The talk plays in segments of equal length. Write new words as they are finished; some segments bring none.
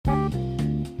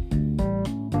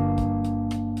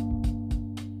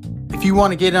If you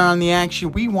want to get in on the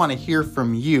action, we want to hear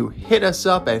from you. Hit us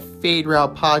up at Fade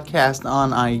Route Podcast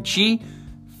on IG,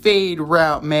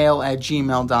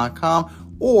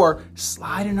 faderoutemail@gmail.com, or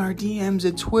slide in our DMs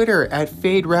at Twitter at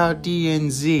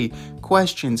FadeRouteDNZ.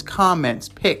 Questions, comments,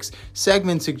 picks,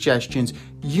 segment suggestions,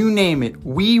 you name it.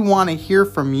 We want to hear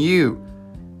from you.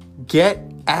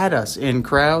 Get at us, in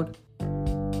crowd.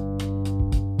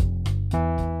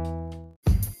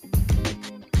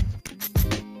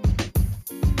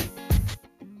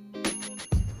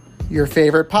 Your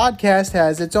favorite podcast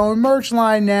has its own merch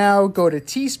line now. Go to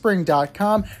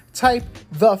teespring.com, type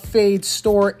The Fade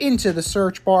Store into the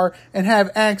search bar, and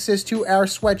have access to our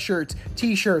sweatshirts,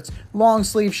 t-shirts, long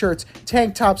sleeve shirts,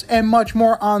 tank tops, and much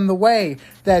more on the way.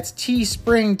 That's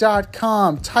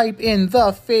teespring.com. Type in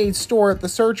The Fade Store at the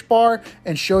search bar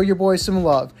and show your boys some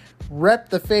love.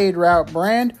 Rep the Fade Route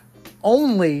brand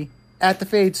only at the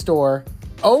Fade Store,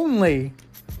 only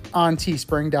on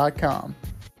teespring.com.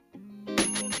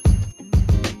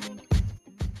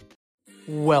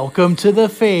 Welcome to the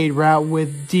Fade Route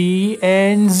with D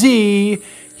and Z.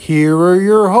 Here are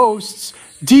your hosts,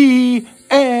 D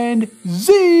and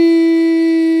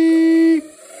Z.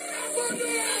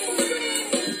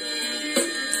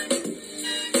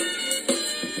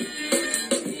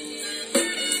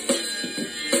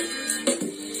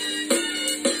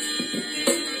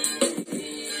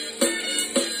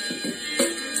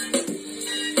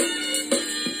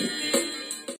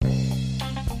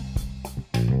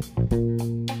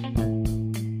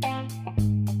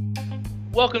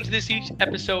 Welcome to this huge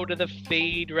episode of the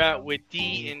Fade Route with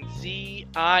D and Z.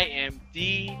 I am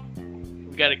D.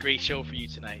 We've got a great show for you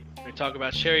tonight. We're going to talk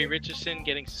about Sherry Richardson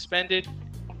getting suspended,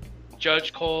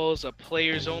 judge calls a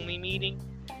players-only meeting,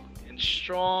 and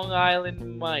Strong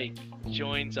Island Mike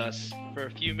joins us for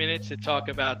a few minutes to talk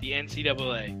about the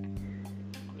NCAA.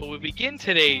 But we begin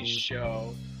today's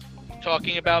show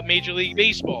talking about Major League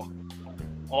Baseball.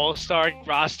 All Star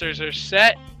rosters are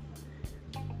set.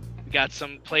 We got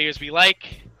some players we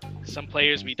like, some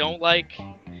players we don't like,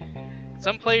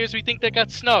 some players we think that got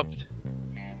snubbed.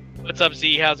 What's up,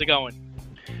 Z? How's it going?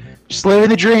 Just living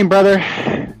the dream, brother.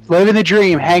 Living the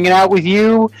dream. Hanging out with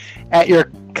you at your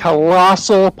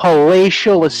colossal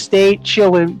palatial estate,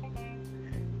 chilling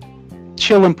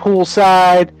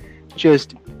poolside,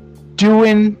 just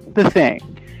doing the thing.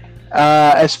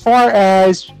 As far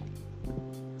as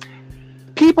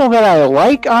people that I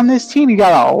like on this team, you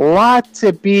got a lot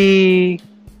to be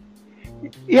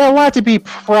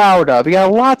proud of. You got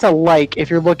a lot to like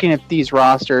if you're looking at these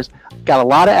rosters. Got a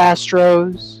lot of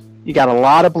Astros. You got a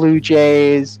lot of Blue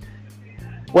Jays.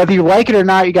 Whether you like it or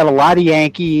not, you got a lot of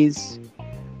Yankees.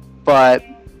 But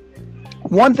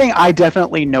one thing I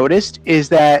definitely noticed is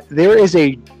that there is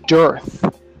a dearth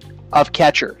of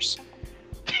catchers.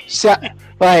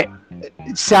 Like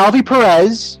Salvi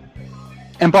Perez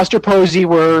and Buster Posey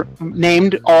were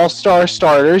named All-Star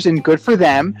starters, and good for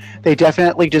them. They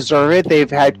definitely deserve it.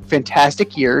 They've had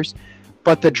fantastic years.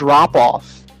 But the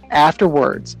drop-off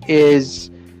afterwards is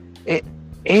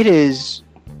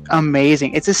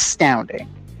amazing. It's astounding.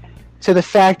 To the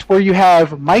fact where you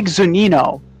have Mike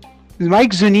Zunino,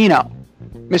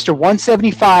 Mr.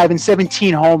 175 and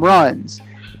 17 home runs.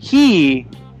 He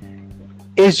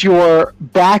is your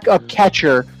backup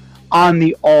catcher on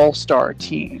the All-Star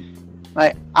team.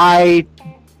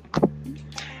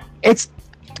 It's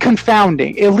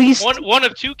confounding. At least one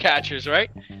of two catchers, right?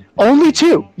 Only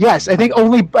two. Yes, I think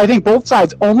both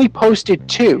sides only posted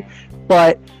two.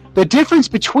 But the difference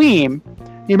between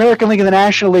the American League and the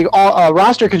National League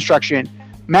roster construction,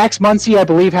 Max Muncy, I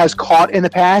believe, has caught in the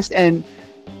past, and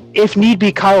if need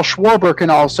be, Kyle Schwarber can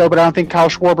also, but I don't think Kyle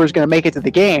Schwarber is going to make it to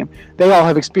the game. They all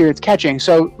have experience catching.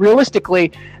 So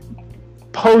realistically,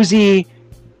 Posey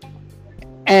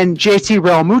and JT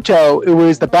Realmuto, who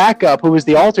was the backup, who was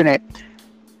the alternate,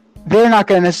 they're not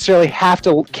going to necessarily have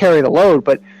to carry the load.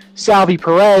 But Salvi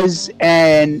Perez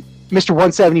and Mr.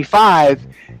 175,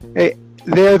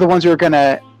 they're the ones who are going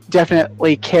to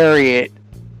definitely carry it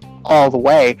all the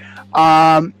way.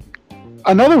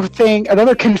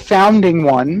 Another confounding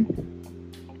one,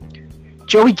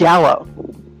 Joey Gallo.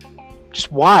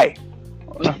 Just why?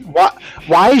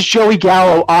 Why is Joey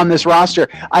Gallo on this roster?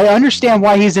 I understand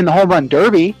why he's in the home run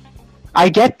derby. I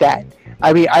get that.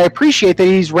 I mean, I appreciate that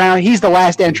he's the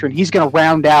last entrant. He's going to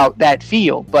round out that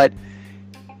field, but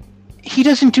he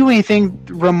doesn't do anything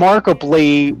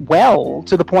remarkably well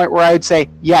to the point where I would say,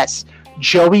 yes,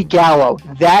 Joey Gallo,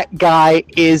 that guy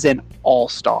is an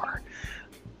all-star.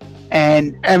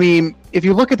 And I mean, if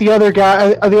you look at the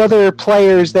other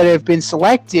players that have been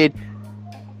selected,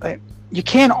 you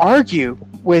can't argue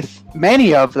with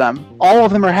many of them. All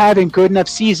of them are having good enough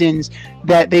seasons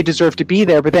that they deserve to be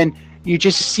there. But then you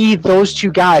just see those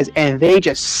two guys, and they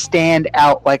just stand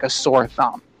out like a sore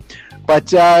thumb. But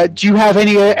do you have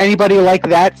anybody like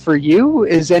that for you?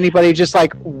 Is anybody just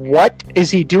like, what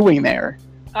is he doing there?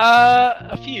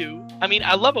 A few. I mean,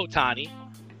 I love Ohtani.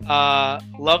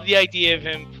 Love the idea of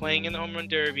him playing in the Home Run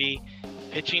Derby,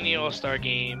 pitching the All Star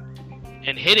game,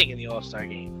 and hitting in the All Star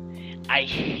game. I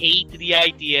hate the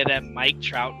idea that Mike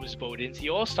Trout was voted into the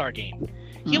All Star game.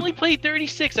 He only played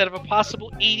 36 out of a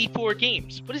possible 84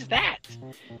 games. What is that?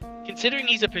 Considering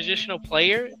he's a positional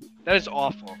player, that is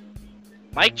awful.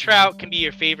 Mike Trout can be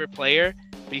your favorite player,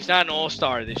 but he's not an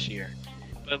All-Star this year.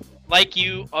 But like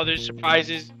you, other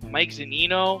surprises, Mike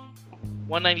Zunino,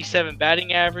 197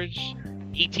 batting average,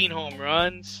 18 home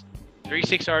runs,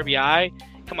 36 RBI.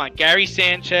 Come on, Gary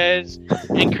Sanchez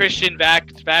and Christian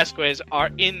Vasquez are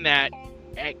in that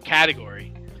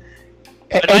category.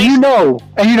 And you know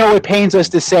it pains us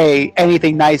to say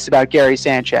anything nice about Gary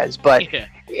Sanchez, but yeah.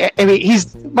 I mean,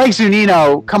 he's Mike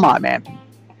Zunino. Come on, man.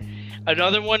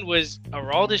 Another one was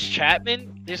Aroldis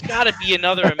Chapman. There's got to be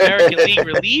another American League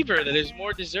reliever that is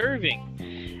more deserving.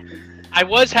 I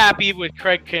was happy with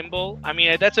Craig Kimbrell. I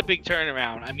mean, that's a big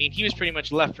turnaround. I mean, he was pretty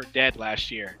much left for dead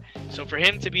last year. So for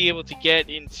him to be able to get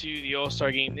into the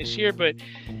All-Star game this year, but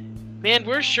man,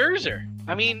 where's Scherzer?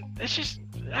 I mean, it's just,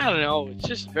 I don't know. It's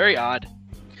just very odd.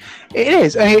 It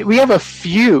is. I mean, we have a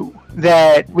few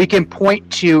that we can point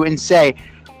to and say,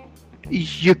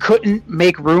 you couldn't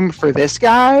make room for this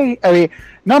guy? I mean,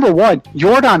 number one,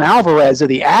 Yordan Alvarez of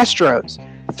the Astros,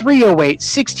 308,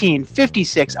 16,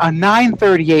 56, a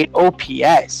 938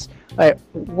 OPS. Like,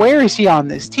 where is he on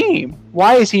this team?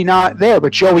 Why is he not there?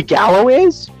 But Joey Gallo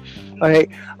is? Like,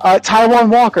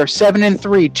 Taijuan Walker,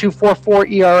 7-3,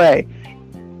 2.44 ERA.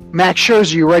 Max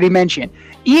Scherzer, you already mentioned.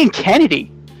 Ian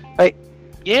Kennedy.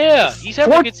 Yeah, he's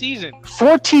having a good season.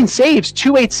 14 saves,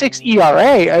 2.86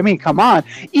 ERA. I mean, come on.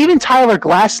 Even Tyler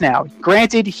Glasnow.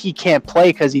 Granted, he can't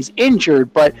play because he's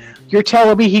injured, but you're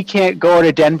telling me he can't go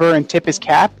to Denver and tip his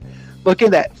cap? Look at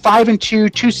that.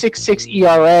 5-2, 2.66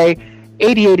 ERA,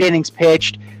 88 innings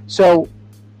pitched. So,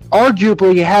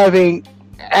 arguably having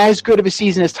as good of a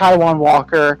season as Taijuan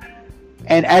Walker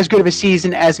and as good of a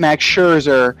season as Max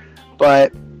Scherzer,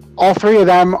 but all three of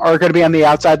them are going to be on the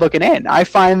outside looking in. I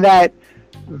find that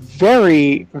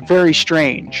very, very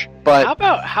strange. But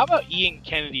how about Ian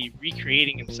Kennedy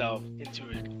recreating himself into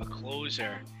a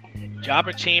closer?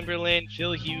 Jobber Chamberlain,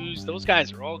 Phil Hughes, those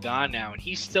guys are all gone now, and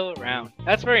he's still around.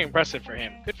 That's very impressive for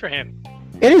him. Good for him.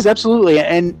 It is, absolutely,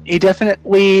 and he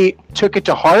definitely took it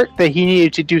to heart that he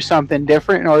needed to do something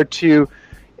different in order to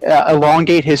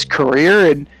elongate his career.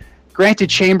 And granted,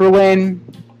 Chamberlain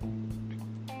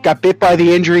got bit by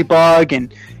the injury bug,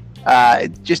 and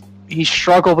he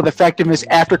struggled with effectiveness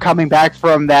after coming back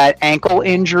from that ankle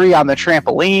injury on the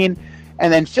trampoline.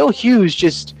 And then Phil Hughes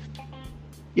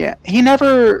he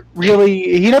never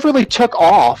really took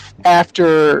off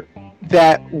after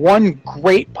that one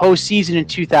great postseason in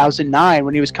 2009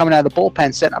 when he was coming out of the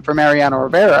bullpen setting up for Mariano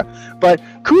Rivera. But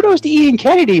kudos to Ian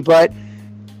Kennedy, but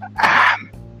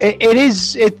it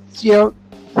is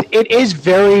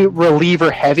very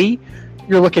reliever heavy.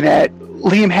 You're looking at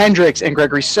Liam Hendricks and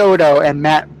Gregory Soto and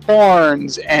Matt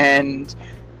Barnes and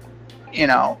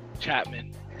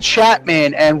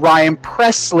Chapman and Ryan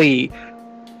Presley.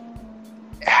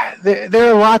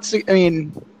 There are lots of,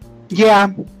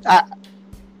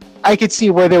 I could see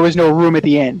where there was no room at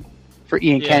the end for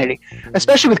Ian Kennedy,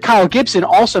 especially with Kyle Gibson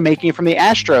also making it from the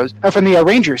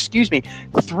Rangers,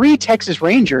 3 Texas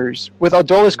Rangers with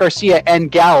Adolis Garcia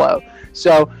and Gallo.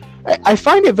 So I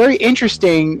find it very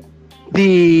interesting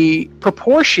the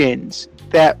proportions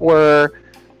that were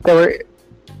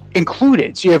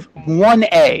included. So you have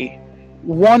 1A,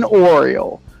 1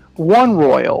 Oriole, 1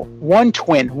 Royal, 1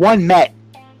 Twin, 1 Met.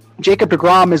 Jacob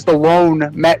deGrom is the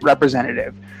lone Met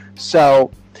representative.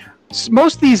 So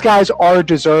most of these guys are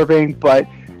deserving, but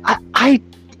I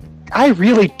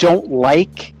really don't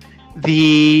like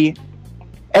the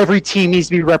every team needs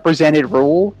to be represented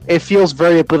rule. It feels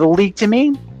very Little League to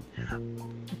me.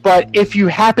 But if you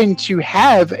happen to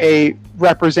have a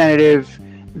representative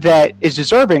that is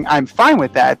deserving, I'm fine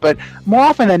with that. But more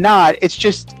often than not, it's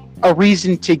just a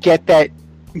reason to get a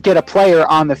player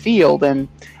on the field, and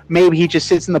maybe he just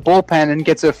sits in the bullpen and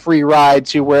gets a free ride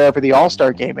to wherever the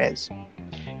All-Star game is.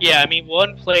 Yeah, I mean,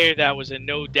 one player that was a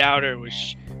no-doubter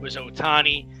was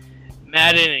Ohtani.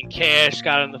 Madden and Cash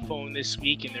got on the phone this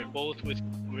week, and they're both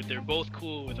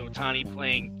cool with Ohtani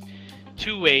playing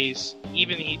 2 ways,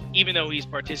 even though he's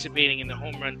participating in the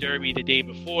Home Run Derby the day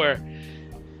before.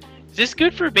 Is this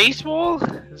good for baseball?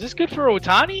 Is this good for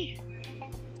Ohtani?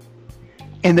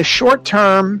 In the short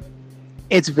term,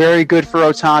 it's very good for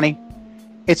Ohtani.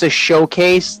 It's a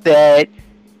showcase that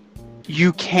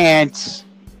you can't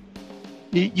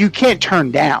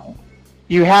turn down.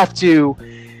 You have to.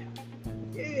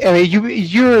 I mean,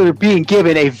 you're being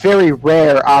given a very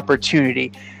rare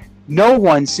opportunity. No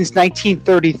one since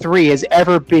 1933 has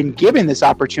ever been given this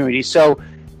opportunity, so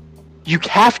you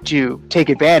have to take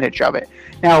advantage of it.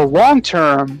 Now, long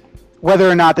term, whether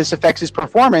or not this affects his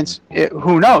performance,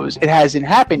 who knows? It hasn't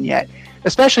happened yet,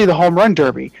 especially the home run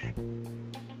derby.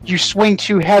 You swing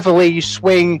too heavily, you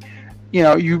swing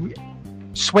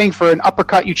for an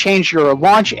uppercut, you change your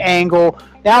launch angle.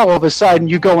 Now, all of a sudden,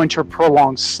 you go into a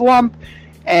prolonged slump,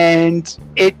 and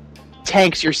it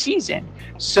tanks your season.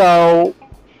 So,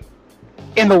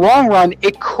 in the long run,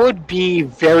 it could be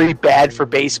very bad for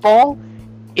baseball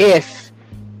if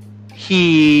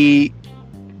he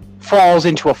falls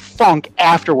into a funk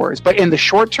afterwards. But in the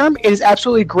short term, it is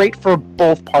absolutely great for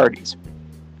both parties.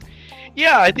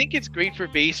 Yeah, I think it's great for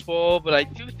baseball, but I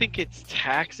do think it's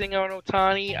taxing on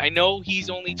Ohtani. I know he's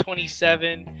only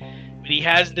 27, but he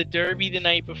has the Derby the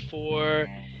night before.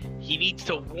 He needs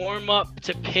to warm up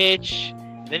to pitch.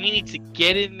 Then he needs to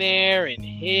get in there and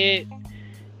hit.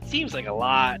 Seems like a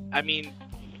lot. I mean,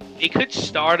 they could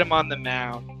start him on the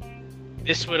mound.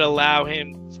 This would allow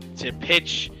him to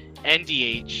pitch and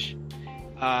DH.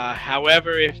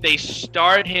 However, if they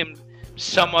start him,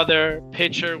 some other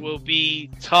pitcher will be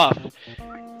tough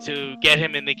to get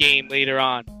him in the game later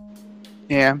on.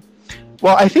 Yeah.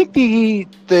 Well, I think the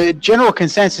general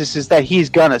consensus is that he's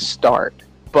gonna start,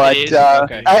 but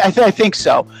okay. I think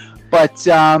so. But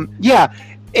yeah,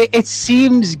 it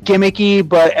seems gimmicky.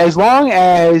 But as long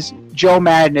as Joe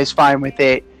Madden is fine with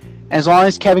it, as long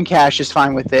as Kevin Cash is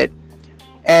fine with it,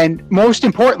 and most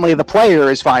importantly, the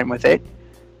player is fine with it.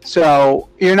 So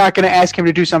you're not going to ask him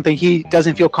to do something he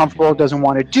doesn't feel comfortable, doesn't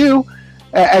want to do.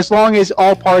 As long as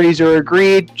all parties are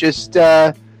agreed, just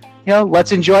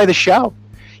let's enjoy the show.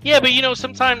 Yeah, but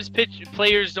sometimes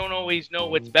players don't always know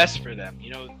what's best for them.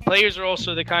 Players are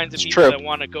also the kinds of people that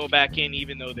want to go back in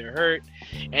even though they're hurt.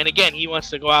 And again, he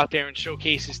wants to go out there and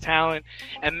showcase his talent.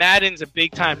 And Madden's a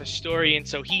big-time historian,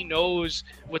 so he knows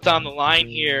what's on the line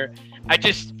here.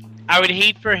 I would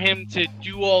hate for him to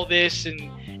do all this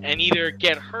and either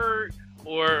get hurt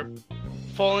or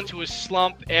fall into a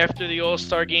slump after the All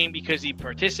Star game because he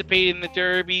participated in the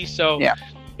Derby. So yeah.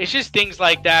 It's just things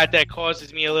like that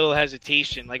causes me a little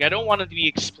hesitation. Like, I don't want him to be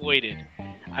exploited.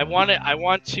 I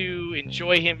want to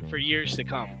enjoy him for years to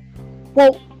come.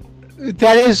 Well,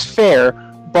 that is fair,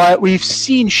 but we've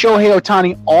seen Shohei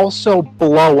Ohtani also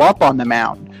blow up on the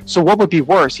mound. So what would be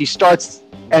worse? He starts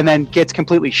and then gets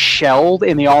completely shelled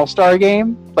in the All Star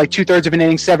game, like 2/3 of an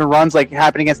inning, 7 runs, like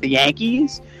happened against the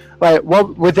Yankees. Like,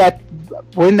 wouldn't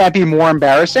that be more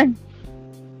embarrassing?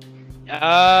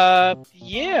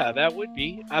 Yeah, that would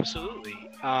be absolutely.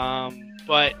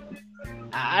 But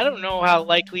I don't know how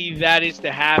likely that is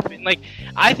to happen. Like,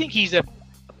 I think he's a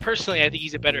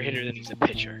better hitter than he's a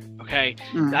pitcher. Okay,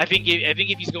 I think if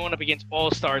he's going up against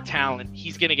all-star talent,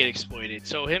 he's gonna get exploited.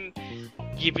 So him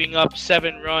giving up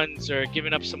 7 runs or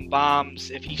giving up some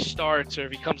bombs if he starts or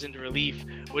if he comes into relief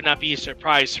would not be a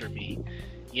surprise for me.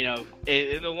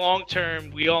 In the long term,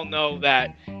 we all know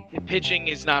that pitching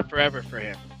is not forever for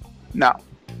him. No,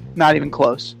 not even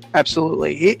close.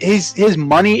 Absolutely. His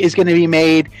money is going to be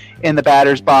made in the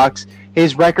batter's box.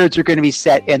 His records are going to be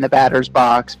set in the batter's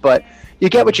box. But you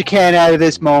get what you can out of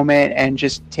this moment and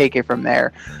just take it from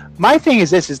there. My thing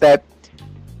is this, is that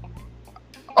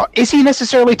is he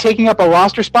necessarily taking up a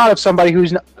roster spot of somebody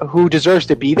who deserves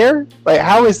to be there? Like,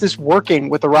 how is this working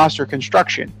with the roster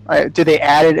construction? Did they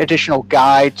add an additional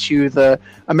guy to the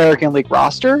American League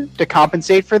roster to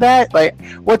compensate for that? Like,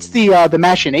 what's the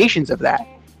machinations of that?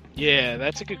 Yeah,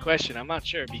 that's a good question. I'm not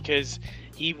sure because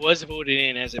he was voted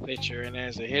in as a pitcher and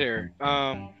as a hitter.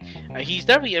 He's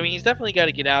definitely got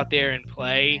to get out there and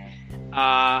play.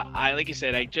 Like I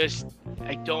said, I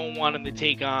don't want him to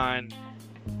take on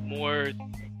more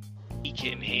he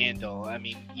can handle. I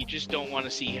mean, you just don't want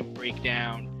to see him break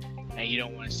down, and you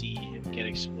don't want to see him get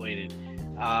exploited.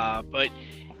 But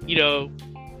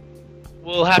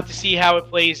we'll have to see how it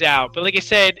plays out. But like I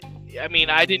said, I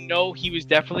mean, I didn't know he was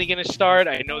definitely going to start.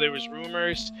 I know there was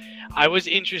rumors. I was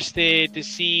interested to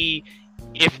see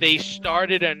if they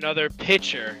started another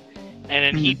pitcher and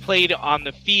then he played on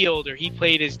the field or he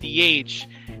played as DH,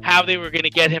 how they were going to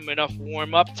get him enough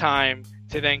warm-up time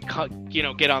to then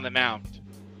get on the mound.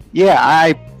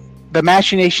 Yeah, the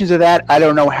machinations of that, I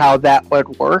don't know how that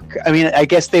would work. I mean, I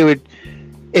guess they would,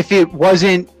 if it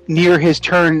wasn't near his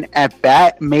turn at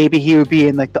bat, maybe he would be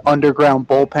in like the underground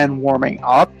bullpen warming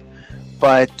up.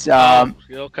 But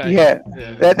okay. yeah,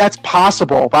 that's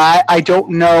possible. But I don't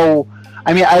know.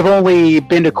 I mean, I've only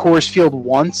been to Coors Field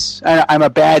once. I'm a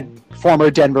bad former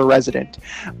Denver resident.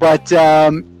 But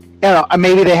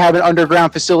maybe they have an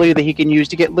underground facility that he can use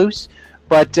to get loose.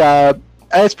 But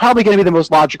it's probably going to be the most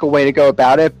logical way to go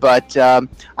about it. But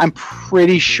I'm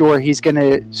pretty sure he's going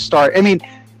to start. I mean,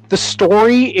 the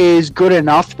story is good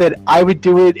enough that I would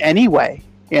do it anyway.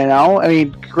 I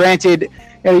mean, granted,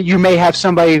 you may have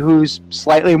somebody who's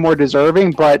slightly more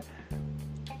deserving, but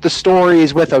the story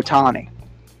is with Ohtani.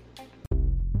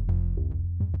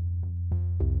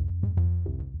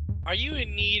 Are you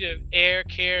in need of air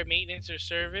care maintenance or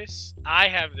service? I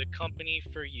have the company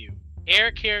for you.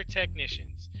 Air Care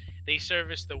Technicians. They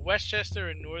service the Westchester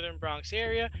and Northern Bronx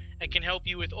area and can help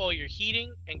you with all your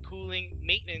heating and cooling,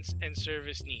 maintenance, and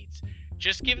service needs.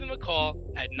 Just give them a call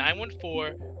at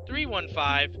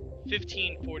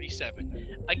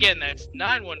 914-315-1547. Again, that's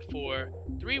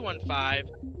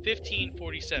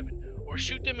 914-315-1547. Or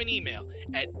shoot them an email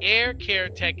at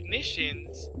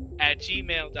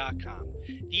aircaretechnicians@gmail.com.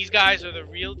 These guys are the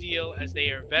real deal as they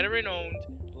are veteran-owned,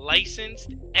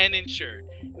 licensed, and insured.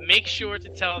 Make sure to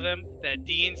tell them that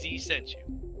D&Z sent you.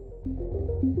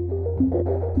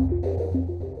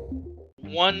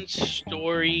 One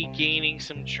story gaining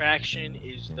some traction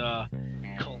is the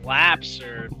collapse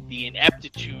or the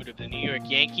ineptitude of the New York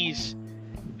Yankees.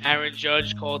 Aaron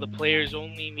Judge called a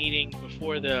players-only meeting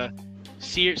before the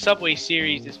Subway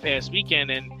Series this past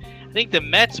weekend, and I think the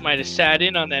Mets might have sat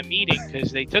in on that meeting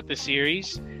because they took the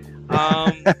series.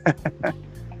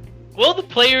 Will the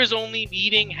players-only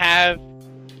meeting have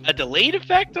a delayed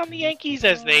effect on the Yankees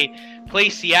as they play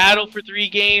Seattle for 3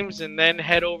 games and then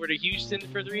head over to Houston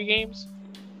for 3 games?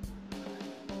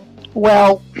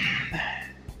 Well,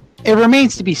 it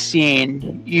remains to be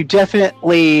seen. You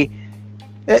definitely...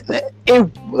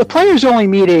 the players-only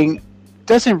meeting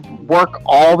doesn't work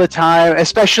all the time,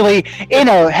 especially in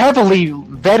a heavily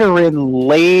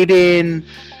veteran-laden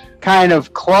kind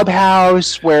of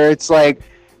clubhouse where it's like,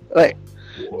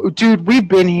 dude, we've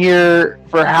been here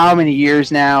for how many years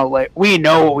now? Like, we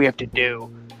know what we have to do.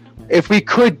 If we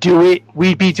could do it,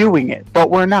 we'd be doing it, but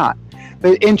we're not.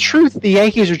 But in truth, the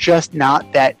Yankees are just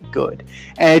not that good.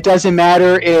 And it doesn't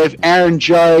matter if Aaron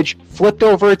Judge flipped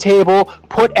over a table,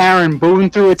 put Aaron Boone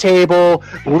through a table,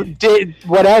 did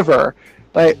whatever.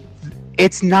 But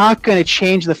it's not going to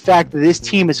change the fact that this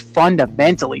team is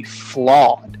fundamentally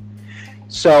flawed.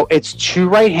 So it's too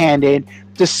right-handed,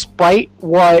 despite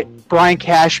what Brian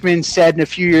Cashman said a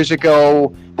few years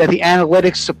ago, that the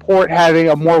analytics support having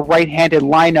a more right-handed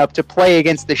lineup to play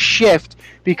against the shift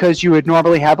because you would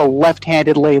normally have a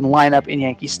left-handed lane lineup in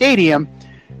Yankee Stadium.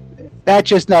 That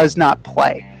just does not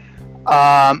play.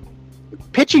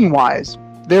 Pitching-wise,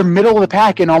 they're middle of the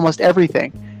pack in almost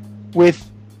everything. With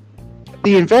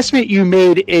the investment you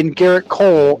made in Garrett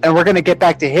Cole, and we're going to get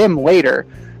back to him later,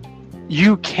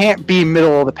 you can't be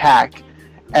middle of the pack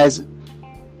as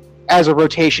a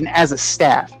rotation, as a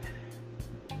staff.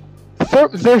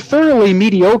 They're thoroughly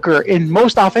mediocre in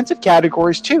most offensive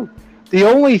categories, too. The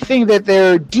only thing that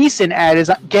they're decent at is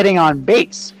getting on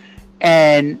base.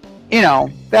 And,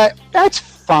 that's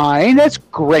fine. That's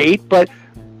great. But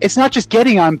it's not just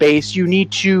getting on base. You need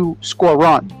to score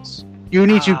runs. You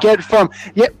need to get from...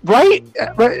 Yeah, right?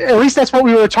 At least that's what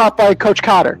we were taught by Coach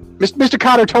Cotter. Mr.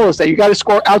 Cotter told us that you got to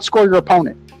outscore your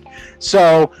opponent.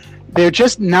 So they're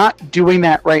just not doing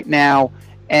that right now.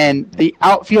 And the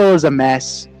outfield is a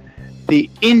mess. The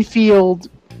infield,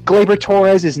 Gleyber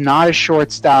Torres is not a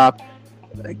shortstop.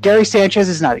 Gary Sanchez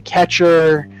is not a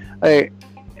catcher.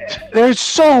 There's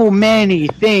so many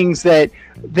things that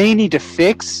they need to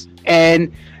fix,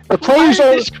 and the players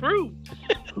are. This crew?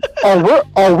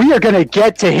 We are going to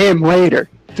get to him later.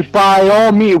 By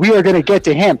all means, we are going to get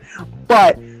to him.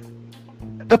 But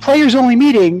the players-only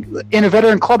meeting in a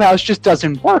veteran clubhouse just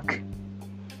doesn't work.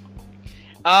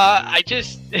 I'd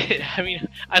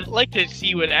like to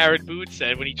see what Aaron Boone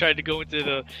said when he tried to go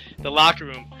into the locker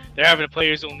room. They're having a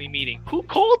players-only meeting. Who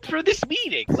called for this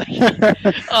meeting? What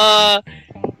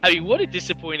a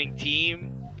disappointing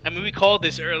team. We called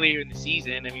this earlier in the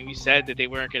season. We said that they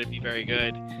weren't going to be very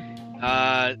good.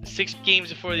 6 games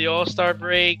before the All Star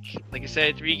break. Like I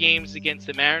said, 3 games against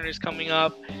the Mariners coming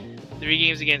up. 3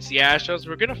 games against the Astros.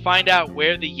 We're going to find out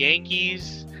where the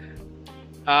Yankees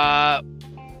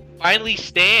finally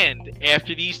stand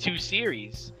after these 2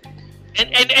 series. And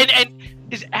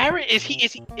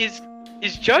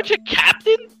is Judge a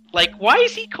captain? Like, why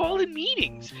is he calling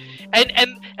meetings?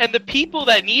 And the people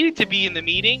that needed to be in the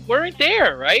meeting weren't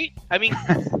there, right?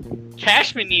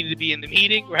 Cashman needed to be in the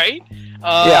meeting, right?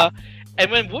 Yeah. And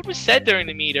when what was said during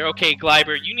the meter, okay,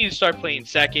 Gleiber, you need to start playing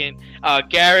second.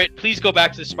 Garrett, please go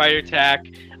back to the spider tack.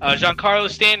 Giancarlo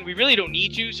Stanton, we really don't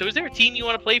need you. So is there a team you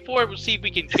want to play for? We'll see if we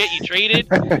can get you traded.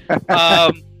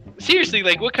 Seriously,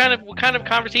 like what kind of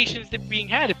conversations are being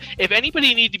had? If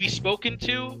anybody needed to be spoken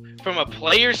to from a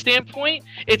player standpoint,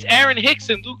 it's Aaron Hicks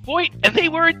and Luke Voigt, and they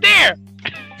weren't there.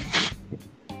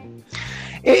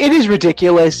 It is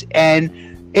ridiculous,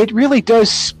 and it really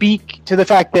does speak to the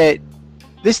fact that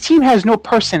this team has no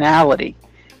personality.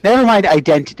 Never mind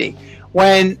identity.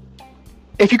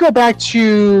 If you go back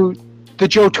to the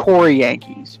Joe Torre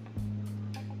Yankees,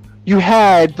 you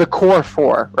had the core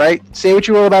four, right? Say what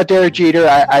you will about Derek Jeter.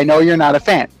 I know you're not a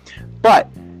fan. But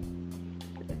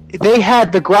they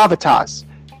had the gravitas.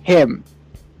 Him,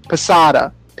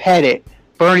 Posada, Pettit,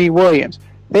 Bernie Williams.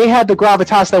 They had the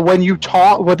gravitas that when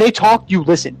they talk, you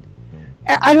listen.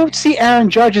 I don't see Aaron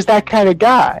Judge as that kind of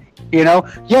guy. You know?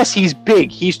 Yes, he's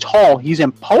big. He's tall. He's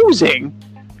imposing.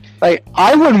 Like,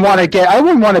 I wouldn't want to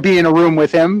be in a room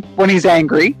with him when he's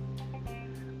angry.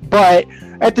 But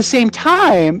at the same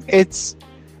time, it's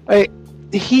like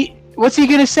what's he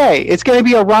gonna say? It's gonna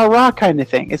be a rah-rah kind of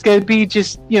thing. It's gonna be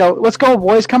just, let's go,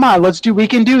 boys, come on, we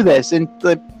can do this. And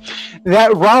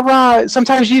that rah-rah,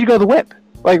 sometimes you need to go to the whip.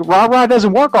 Like, rah-rah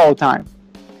doesn't work all the time.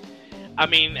 I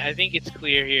mean, I think it's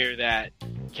clear here that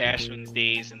Cashman's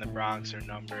days in the Bronx are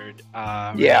numbered.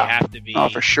 They have to be. Oh,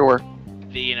 for sure.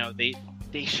 They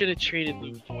should have traded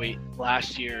Luke Voigt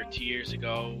last year or 2 years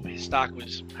ago. His stock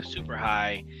was super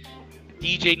high.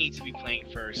 DJ needs to be playing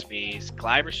first base.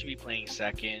 Gleiber should be playing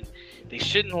second. They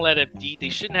shouldn't have let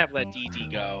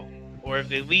DD go. Or if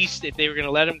they were going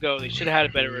to let him go, they should have had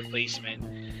a better replacement.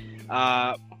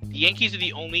 The Yankees are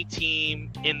the only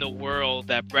team in the world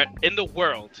let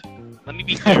me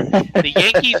be clear. The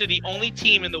Yankees are the only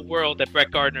team in the world that Brett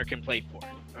Gardner can play for.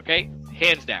 Okay?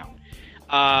 Hands down.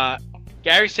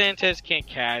 Gary Sanchez can't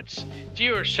catch.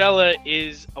 Gio Urshela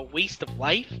is a waste of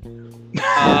life.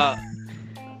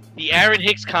 The Aaron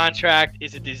Hicks contract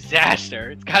is a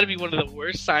disaster. It's got to be one of the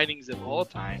worst signings of all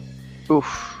time.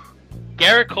 Oof.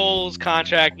 Garrett Cole's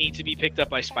contract needs to be picked up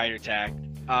by Spider Tack.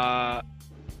 How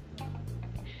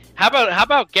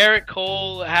about Garrett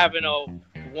Cole having a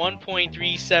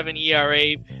 1.37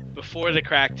 ERA before the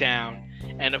crackdown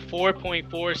and a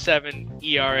 4.47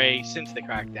 ERA since the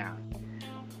crackdown?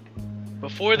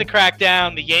 Before the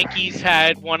crackdown, the Yankees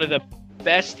had one of the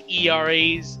best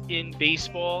ERAs in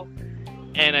baseball,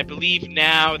 and I believe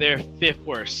now they're fifth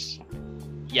worst.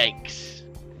 Yikes.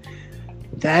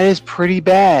 That is pretty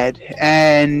bad,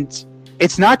 and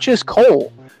it's not just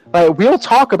Cole. Like, we'll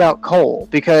talk about Cole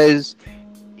because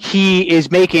he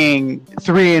is making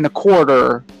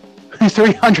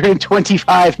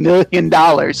 $325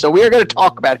 million. So we are going to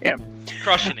talk about him.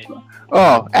 Crushing it.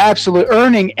 Oh, absolutely.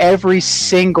 Earning every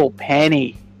single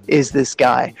penny is this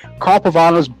guy. Carl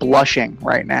Pavano's blushing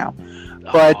right now.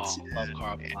 But love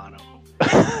Carl Pavano.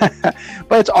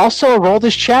 But it's also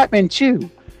Aroldis Chapman, too.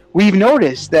 We've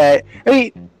noticed that.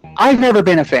 I've never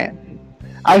been a fan.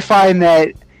 I find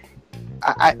that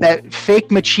that fake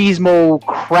machismo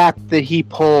crap that he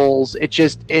pulls, it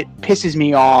pisses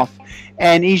me off.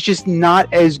 And he's just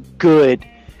not as good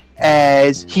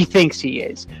as he thinks he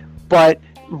is. But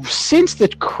since the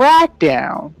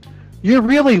crackdown, you're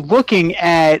really looking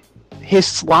at his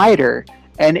slider,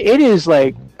 and it is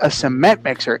like a cement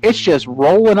mixer. It's just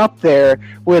rolling up there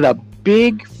with a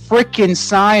big freaking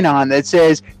sign on that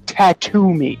says,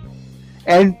 "Tattoo me."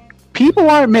 And people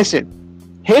aren't missing.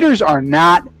 Hitters are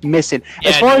not missing. Yeah,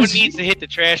 as far as needs to hit the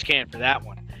trash can for that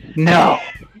one.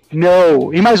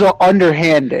 No, you might as well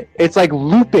underhand it. It's like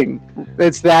looping.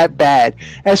 It's that bad.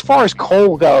 As far as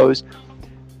Cole goes,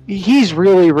 he's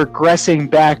really regressing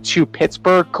back to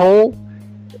Pittsburgh Cole,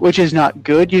 which is not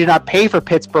good. You did not pay for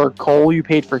Pittsburgh Cole. You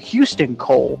paid for Houston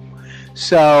Cole.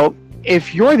 So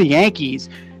if you're the Yankees,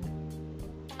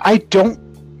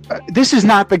 this is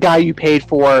not the guy you paid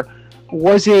for.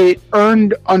 Was it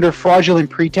earned under fraudulent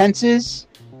pretenses?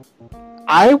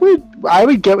 I would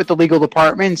get with the legal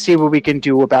department and see what we can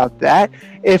do about that.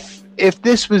 If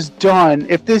this was done,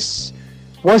 if this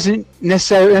wasn't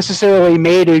necessarily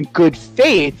made in good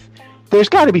faith, there's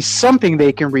got to be something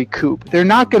they can recoup. They're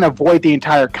not going to void the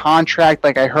entire contract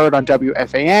like I heard on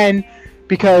WFAN,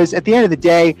 because at the end of the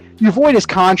day, you void his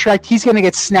contract, he's going to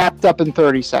get snapped up in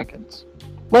 30 seconds.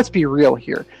 Let's be real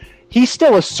here. He's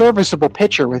still a serviceable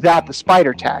pitcher without the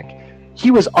spider tack. He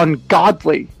was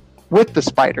ungodly with the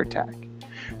spider tack.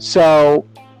 So,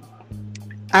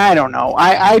 I don't know.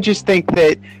 I just think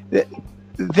that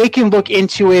they can look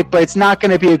into it, but it's not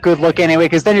going to be a good look anyway,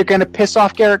 because then you're going to piss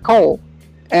off Garrett Cole.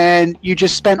 And you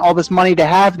just spent all this money to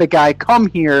have the guy come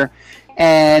here,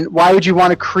 And why would you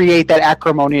want to create that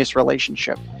acrimonious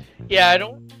relationship? Yeah, I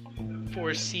don't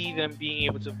foresee them being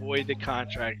able to void the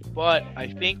contract, but I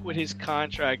think what his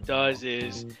contract does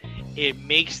is it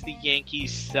makes the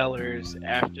Yankees sellers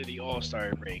after the All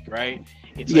Star break, right?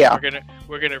 It's like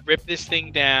we're gonna rip this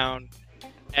thing down,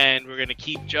 and we're gonna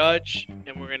keep Judge,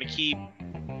 and we're gonna keep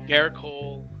Garrett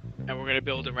Cole, and we're gonna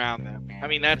build around them. I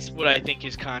mean, that's what I think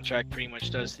his contract pretty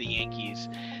much does to the Yankees.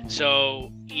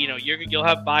 So you'll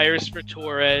have buyers for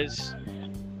Torres,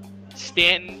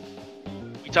 Stanton.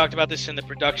 We talked about this in the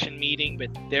production meeting, but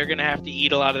they're going to have to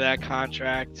eat a lot of that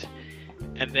contract.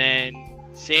 And then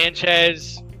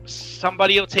Sanchez,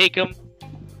 somebody will take him.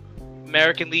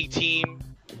 American League team,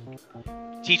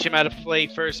 teach him how to play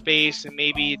first base and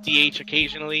maybe a DH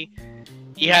occasionally.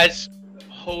 He has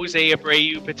Jose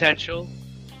Abreu potential,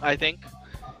 I think.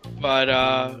 But,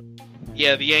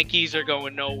 the Yankees are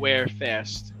going nowhere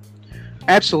fast.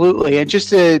 Absolutely. And just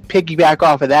to piggyback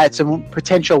off of that, some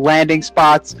potential landing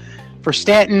spots for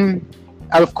Stanton,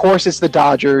 of course, it's the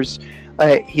Dodgers.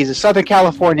 He's a Southern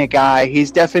California guy. He's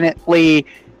definitely,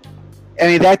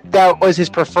 that was his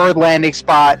preferred landing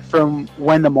spot from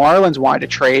when the Marlins wanted to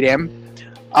trade him.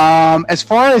 As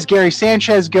far as Gary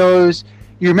Sanchez goes,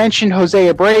 you mentioned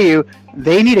Jose Abreu.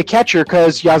 They need a catcher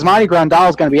because Yasmani Grandal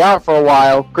is going to be out for a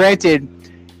while. Granted,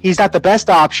 he's not the best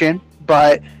option,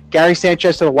 but Gary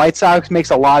Sanchez to the White Sox makes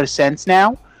a lot of sense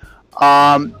now.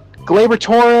 Gleyber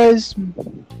Torres,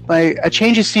 a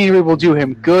change of scenery will do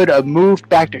him good. A move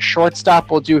back to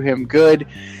shortstop will do him good.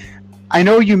 I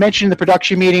know you mentioned in the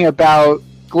production meeting about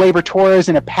Gleyber Torres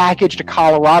in a package to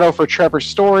Colorado for Trevor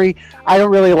Story. I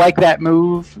don't really like that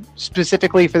move,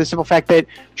 specifically for the simple fact that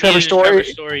Trevor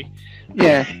Story.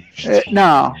 Yeah,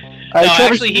 no.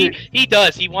 Actually, he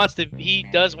does. He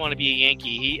does want to be a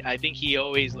Yankee. I think he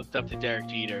always looked up to Derek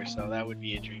Jeter, so that would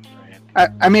be a dream for him.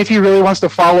 I mean, if he really wants to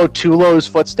follow Tulo's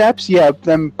footsteps,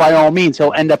 then by all means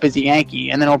he'll end up as a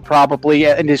Yankee, and then he'll probably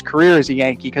end his career as a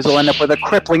Yankee because he'll end up with a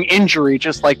crippling injury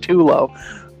just like Tulo.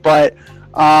 But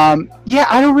I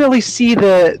don't really see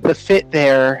the fit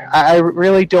there. I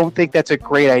really don't think that's a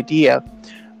great idea.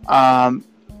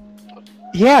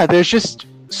 There's just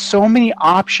so many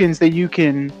options that you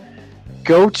can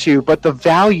go to, but the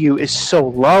value is so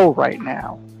low right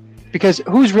now because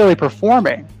who's really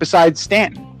performing besides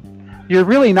Stanton? You're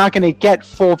really not going to get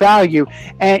full value,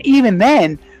 and even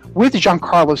then with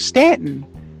Giancarlo Stanton,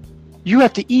 you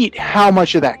have to eat how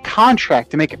much of that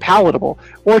contract to make it palatable,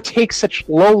 or take such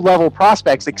low-level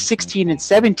prospects like 16 and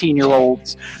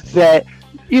 17-year-olds that,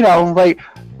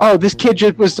 this kid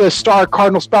just was a star at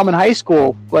Cardinal Spellman High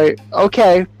School. But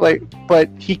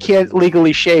he can't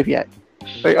legally shave yet.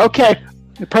 Okay,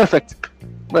 perfect.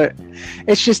 But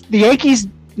it's just the Yankees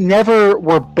never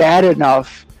were bad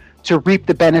enough to reap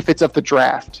the benefits of the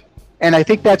draft. And I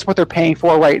think that's what they're paying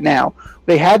for right now.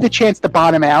 They had the chance to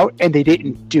bottom out, and they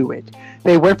didn't do it.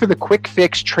 They went for the quick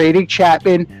fix, trading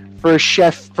Chapman for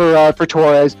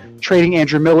Torres, trading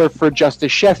Andrew Miller for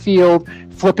Justice Sheffield,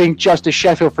 flipping Justice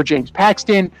Sheffield for James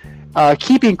Paxton,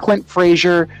 keeping Clint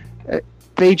Frazier.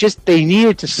 They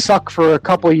needed to suck for a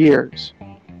couple of years.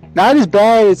 Not as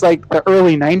bad as like the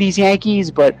early 90s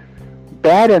Yankees, but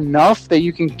bad enough that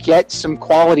you can get some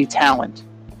quality talent.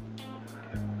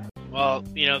 Well,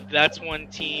 that's one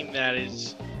team that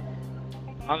is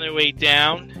on their way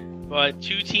down, but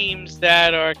two teams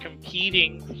that are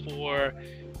competing for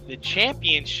the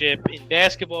championship in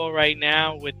basketball right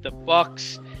now with the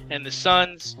Bucks and the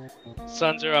Suns.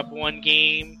 Suns are up 1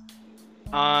 game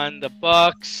on the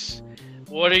Bucks.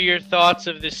 What are your thoughts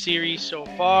of this series so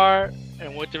far,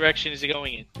 and what direction is it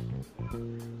going in?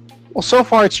 Well, so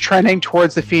far it's trending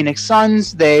towards the Phoenix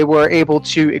Suns. They were able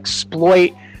to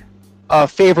exploit a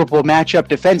favorable matchup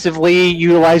defensively,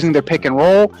 utilizing their pick and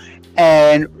roll,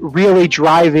 and really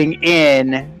driving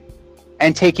in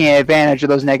and taking advantage of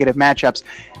those negative matchups.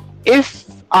 If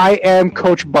I am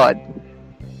Coach Bud,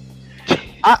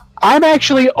 I'm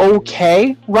actually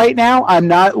okay right now. I'm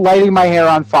not lighting my hair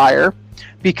on fire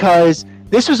because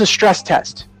this was a stress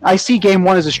test. I see game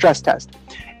 1 as a stress test.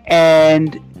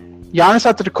 And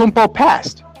Giannis Antetokounmpo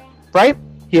passed, right?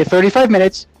 He had 35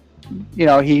 minutes. He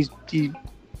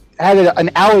had an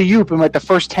alley-oop in like the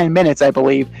first 10 minutes, I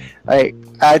believe.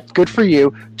 Good for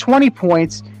you. 20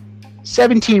 points,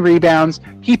 17 rebounds.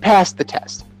 He passed the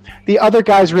test. The other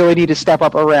guys really need to step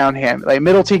up around him. Like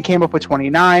Middleton came up with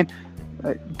 29.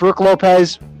 Brook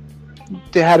Lopez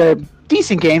had a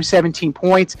decent game, 17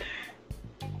 points.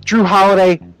 Drew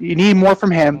Holiday, you need more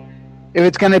from him. If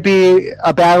it's going to be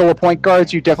a battle of point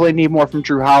guards, you definitely need more from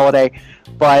Drew Holiday.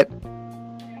 But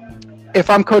if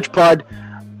I'm Coach Bud,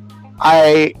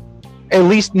 I at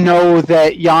least know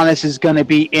that Giannis is going to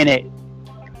be in it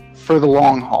for the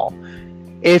long haul.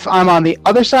 If I'm on the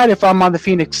other side, if I'm on the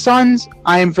Phoenix Suns,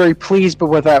 I am very pleased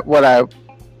with what I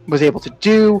was able to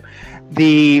do.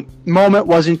 The moment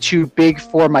wasn't too big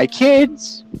for my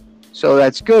kids, so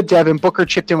that's good. Devin Booker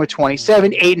chipped in with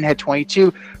 27. Ayton had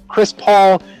 22. Chris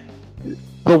Paul,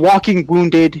 the walking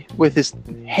wounded with his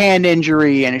hand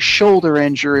injury and his shoulder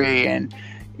injury and,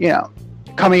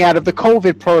 coming out of the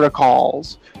COVID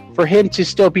protocols, for him to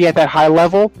still be at that high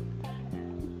level,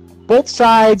 both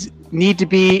sides need to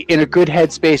be in a good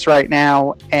headspace right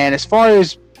now. And as far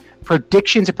as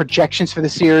predictions and projections for the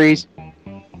series,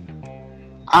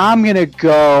 I'm going to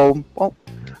go,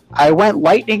 I went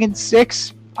Lightning in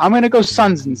 6. I'm going to go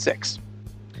Suns in 6.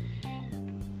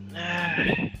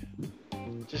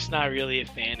 Just not really a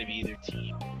fan of either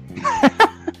team.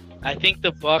 I think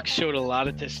the Bucks showed a lot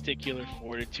of testicular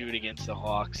fortitude against the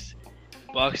Hawks.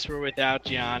 Bucks were without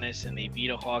Giannis, and they beat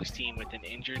a Hawks team with an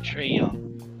injured Trae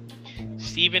Young.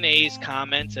 Stephen A's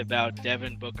comments about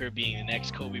Devin Booker being the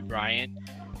next Kobe Bryant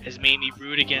has made me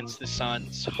root against the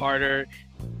Suns harder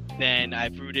than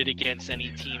I've rooted against any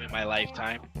team in my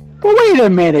lifetime. But wait a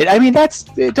minute. I mean,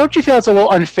 don't you feel it's a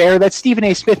little unfair? That's Stephen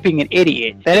A. Smith being an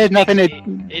idiot. That has nothing to...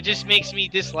 It just makes me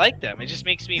dislike them. It just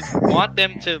makes me want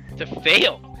them to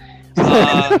fail.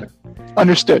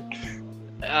 Understood.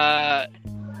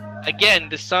 Again,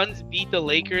 the Suns beat the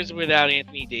Lakers without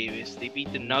Anthony Davis. They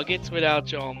beat the Nuggets without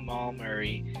Jamal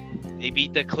Murray. They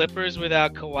beat the Clippers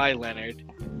without Kawhi Leonard.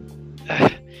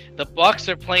 The Bucks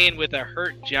are playing with a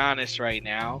hurt Giannis right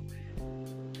now.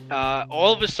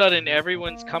 All of a sudden,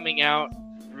 everyone's coming out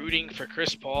rooting for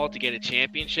Chris Paul to get a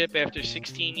championship after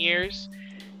 16 years.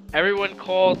 Everyone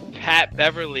called Pat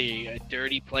Beverly a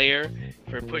dirty player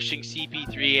for pushing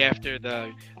CP3 after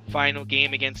the final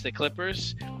game against the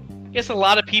Clippers. I guess a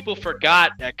lot of people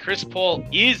forgot that Chris Paul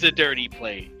is a dirty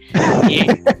player.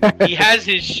 He has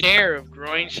his share of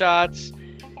groin shots,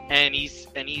 and he's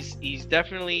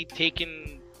definitely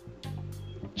taken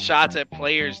shots at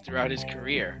players throughout his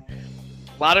career.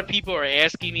 A lot of people are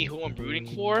asking me who I'm rooting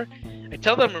for. I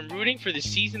tell them I'm rooting for the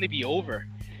season to be over.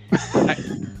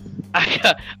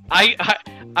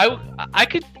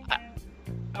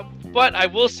 But I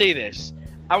will say this: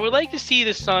 I would like to see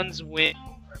the Suns win.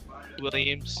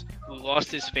 Williams, who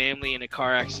lost his family in a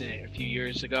car accident a few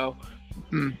years ago.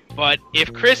 But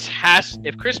if Chris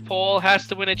Paul has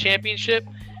to win a championship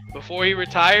before he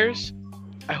retires,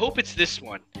 I hope it's this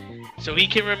one, so he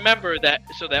can remember that,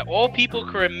 so that all people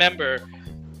can remember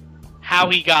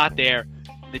how he got there,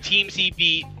 the teams he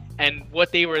beat, and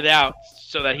what they were without,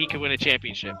 so that he could win a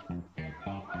championship.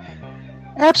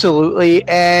 Absolutely,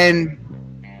 and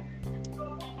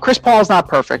Chris Paul is not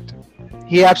perfect.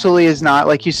 He absolutely is not.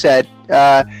 Like you said,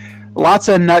 lots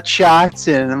of nut shots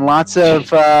and lots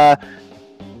of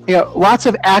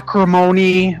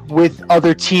acrimony with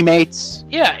other teammates.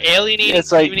 Yeah, alienating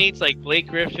teammates like Blake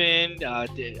Griffin,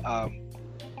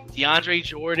 DeAndre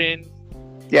Jordan.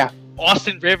 Yeah.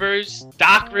 Austin Rivers,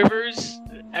 Doc Rivers.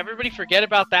 Everybody forget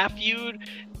about that feud.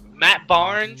 Matt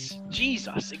Barnes.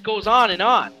 Jesus, it goes on and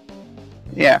on.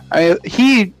 Yeah,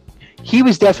 he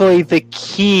was definitely the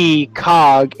key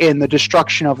cog in the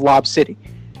destruction of Lob City.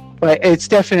 But it's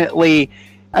definitely,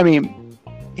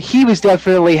 he was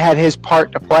definitely had his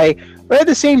part to play. But at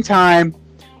the same time,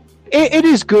 it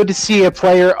is good to see a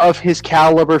player of his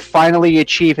caliber finally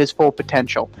achieve his full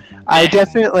potential. I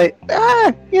definitely,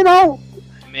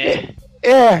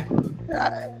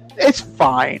 it's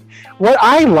fine. What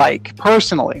I like,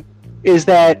 personally, is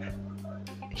that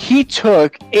he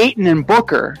took Ayton and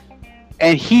Booker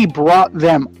and he brought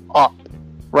them up,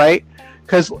 right?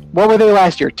 Because what were they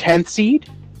last year? 10th seed?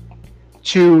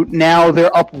 To now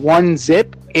they're up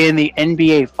 1-0 in the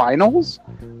NBA Finals?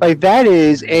 Like, that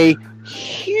is a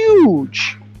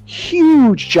huge,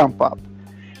 huge jump up.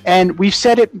 And we've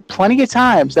said it plenty of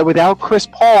times that without Chris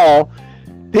Paul,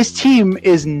 this team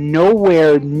is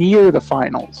nowhere near the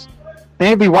finals. They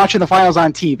may be watching the finals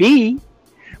on TV,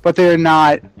 but they're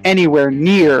not anywhere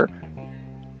near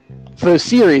the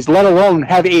series, let alone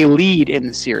have a lead in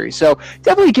the series. So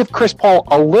definitely give Chris Paul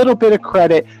a little bit of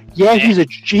credit. Yeah, he's a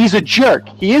jerk.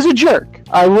 He is a jerk.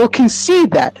 I will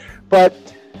concede that. But,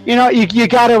 you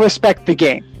got to respect the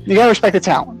game. You got to respect the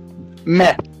talent.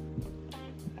 Meh.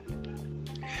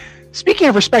 Speaking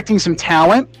of respecting some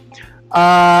talent,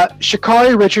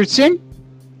 Sha'Carri Richardson,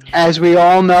 as we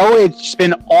all know, it's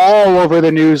been all over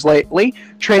the news lately,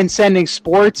 transcending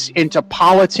sports into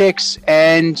politics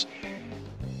and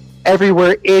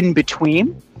everywhere in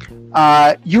between.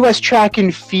 U.S. Track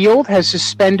and Field has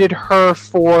suspended her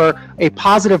for a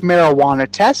positive marijuana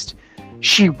test.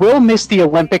 She will miss the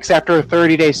Olympics after a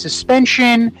 30-day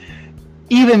suspension.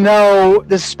 even though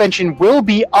the suspension will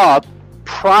be up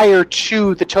prior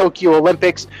to the Tokyo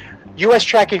Olympics, U.S.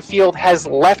 Track and Field has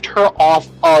left her off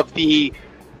of the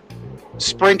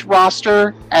sprint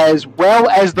roster as well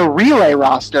as the relay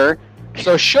roster.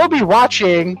 So she'll be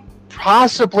watching,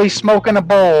 possibly smoking a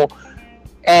bowl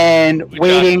and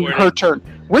waiting her turn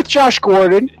with Josh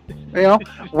Gordon,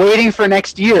 waiting for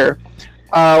next year,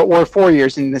 or 4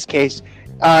 years in this case.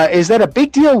 Is that a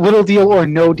big deal, little deal, or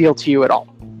no deal to you at all?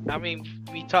 I mean,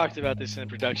 we talked about this in the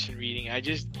production reading.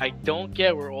 I don't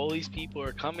get where all these people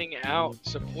are coming out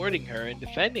supporting her and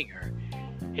defending her.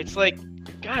 It's like,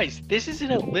 guys, this is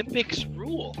an Olympics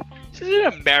rule. This is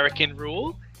an American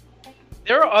rule.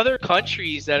 There are other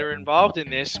countries that are involved in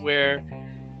this where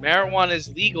marijuana is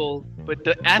legal, but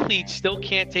the athletes still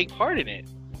can't take part in it.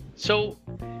 So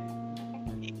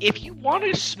if you want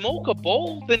to smoke a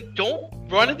bowl, then don't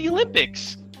run in the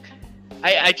Olympics.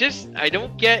 I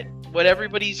don't get what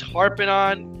everybody's harping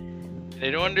on.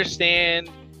 They don't understand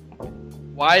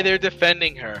why they're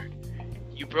defending her.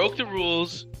 You broke the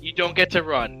rules. You don't get to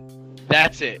run.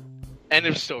 That's it. End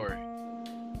of story.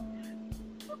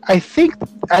 I think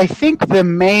the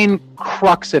main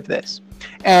crux of this,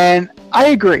 and I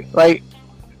agree, like,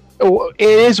 it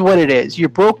is what it is. You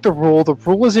broke the rule. The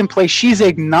rule is in place. She's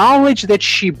acknowledged that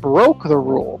she broke the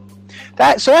rule.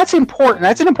 So that's important.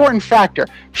 That's an important factor.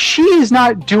 She is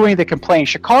not doing the complaint.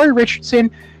 Sha'Carri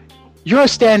Richardson, you're a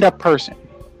stand-up person,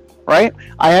 right?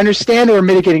 I understand there were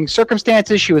mitigating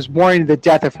circumstances. She was mourning the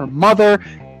death of her mother,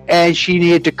 and she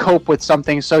needed to cope with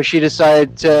something, so she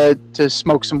decided to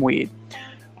smoke some weed.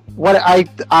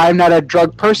 I'm not a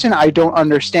drug person. I don't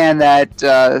understand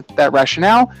that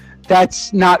rationale.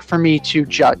 That's not for me to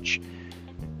judge.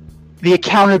 The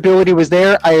accountability was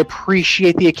there. I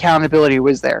appreciate the accountability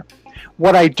was there.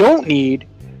 What I don't need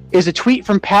is a tweet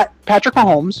from Patrick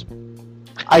Mahomes.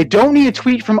 I don't need a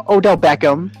tweet from Odell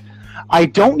Beckham. I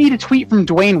don't need a tweet from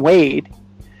Dwayne Wade.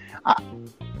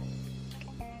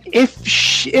 If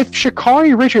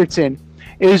Sha'Carri Richardson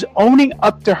is owning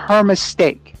up to her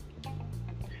mistake,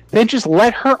 then just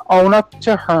let her own up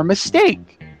to her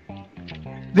mistake.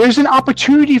 There's an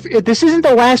opportunity. This isn't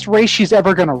the last race she's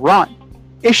ever going to run.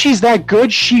 If she's that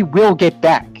good, she will get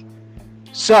back.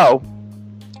 So,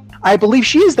 I believe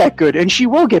she is that good, and she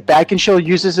will get back, and she'll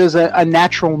use this as a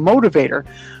natural motivator.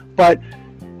 But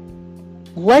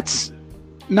let's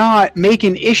not make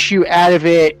an issue out of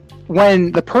it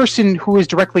when the person who is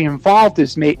directly involved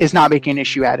is not making an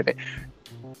issue out of it.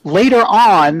 Later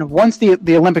on, once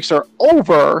the Olympics are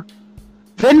over,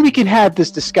 then we can have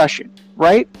this discussion,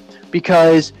 right?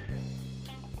 Because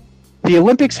the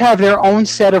Olympics have their own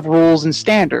set of rules and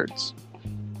standards.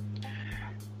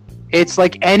 It's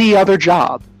like any other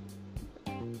job.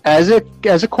 As a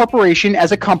corporation,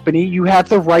 as a company, you have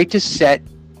the right to set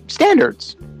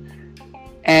standards.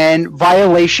 And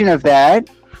violation of that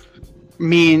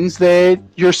means that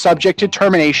you're subject to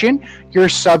termination, you're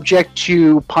subject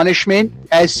to punishment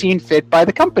as seen fit by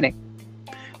the company.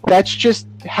 That's just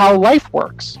how life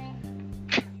works.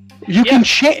 You can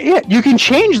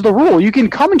change the rule. You can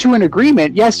come into an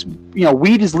agreement. Yes,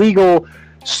 weed is legal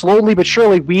slowly but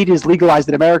surely. Weed is legalized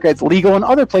in America. It's legal in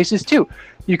other places too.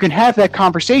 You can have that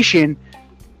conversation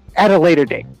at a later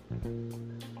date.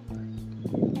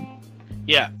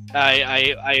 Yeah,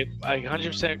 I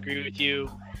 100% agree with you.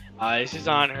 This is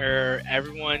on her.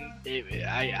 Everyone,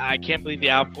 I can't believe the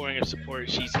outpouring of support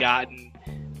she's gotten,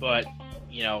 but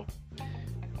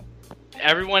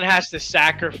everyone has to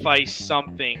sacrifice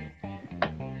something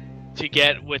to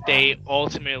get what they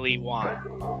ultimately want.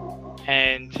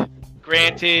 And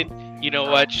granted, you know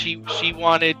what, she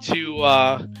wanted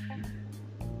to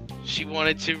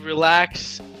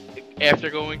relax after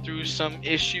going through some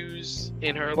issues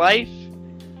in her life,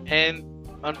 and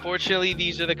unfortunately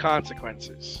these are the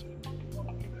consequences.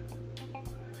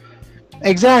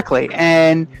 Exactly.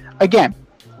 And again,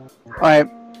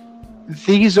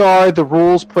 these are the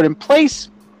rules put in place.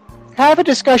 Have a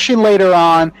discussion later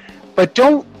on, but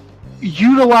don't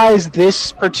utilize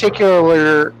this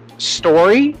particular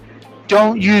story.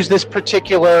 Don't use this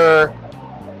particular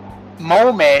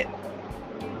moment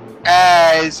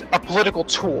as a political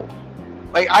tool.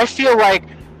 Like, I feel like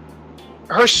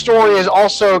her story is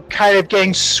also kind of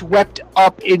getting swept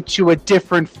up into a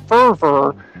different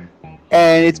fervor,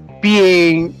 and it's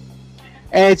being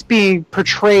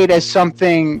portrayed as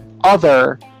something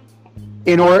other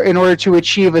in order to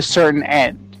achieve a certain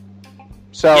end.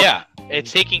 So yeah,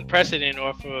 it's taking precedent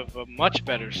off of a much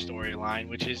better storyline,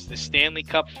 which is the Stanley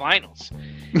Cup Finals.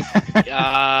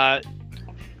 Tampa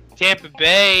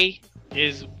Bay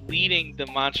is leading the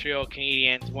Montreal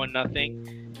Canadiens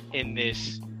 1-0 in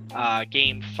this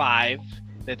Game 5.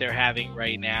 that they're having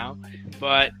right now.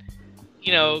 But,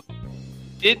 you know,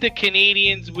 did the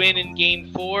Canadians win in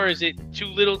Game 4? Is it too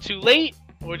little too late?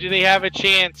 Or do they have a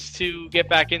chance to get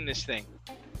back in this thing?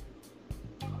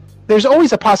 There's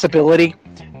always a possibility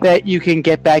that you can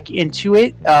get back into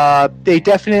it. They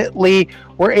definitely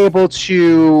were able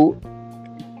to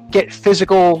get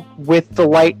physical with the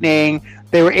Lightning.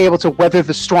 They were able to weather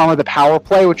the storm of the power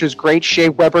play, which was great. Shea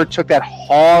Weber took that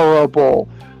horrible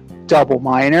double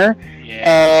minor,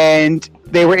 and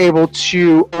they were able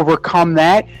to overcome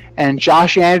that. And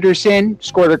Josh Anderson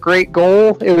scored a great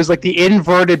goal. It was like the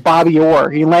inverted Bobby Orr.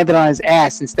 He landed on his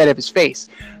ass instead of his face.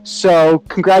 So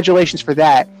congratulations for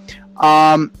that.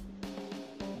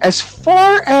 As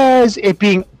far as it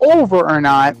being over or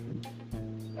not,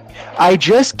 I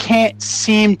just can't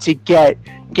seem to get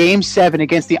Game 7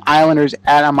 against the Islanders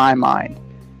out of my mind.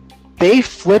 They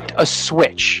flipped a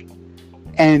switch,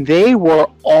 and they were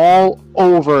all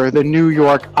over the New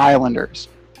York Islanders.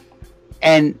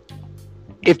 And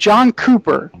if John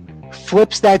Cooper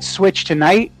flips that switch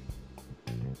tonight,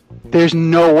 there's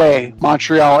no way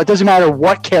Montreal, it doesn't matter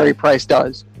what Carey Price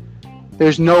does,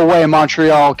 there's no way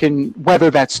Montreal can weather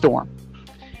that storm.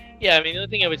 Yeah, I mean, the only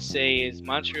thing I would say is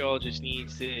Montreal just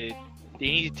needs to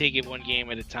take it one game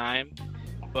at a time.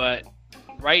 But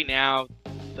right now,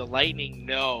 the Lightning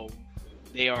know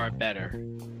they are better.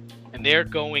 And they're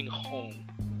going home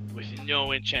with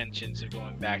no intentions of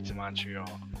going back to Montreal.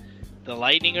 The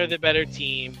Lightning are the better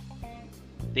team.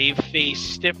 They've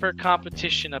faced stiffer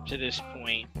competition up to this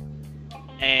point.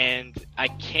 And I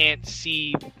can't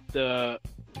see the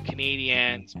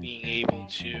Canadiens being able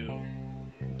to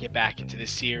get back into the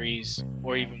series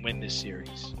or even win this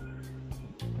series.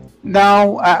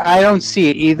 No, I don't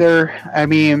see it either. I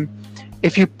mean,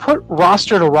 if you put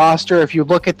roster to roster, if you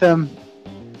look at them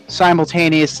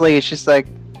simultaneously, it's just like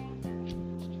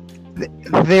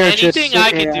they're anything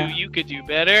I could do, you could do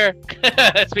better.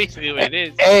 That's basically what it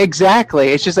is. Exactly.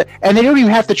 It's just, and they don't even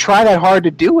have to try that hard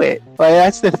to do it. Like,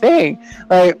 that's the thing.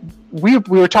 Like, we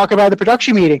were talking about the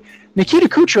production meeting. Nikita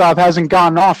Kucherov hasn't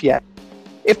gone off yet.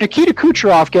 If Nikita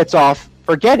Kucherov gets off,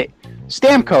 forget it.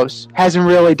 Stamkos hasn't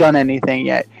really done anything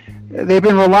yet. They've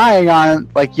been relying on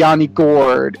like Yanni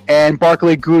Gourde and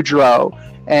Barclay Goodrow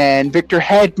and Victor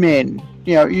Hedman.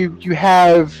 You know, you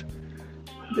have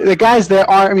the guys that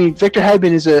are. I mean, Victor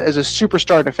Hedman is a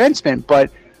superstar defenseman,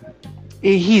 but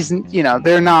he's, you know,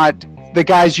 they're not the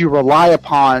guys you rely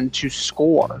upon to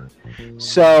score.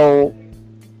 So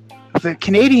the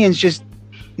Canadians just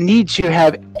need to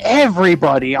have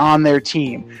everybody on their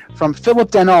team, from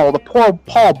Philip Deneau to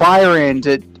Paul Byron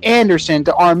to Anderson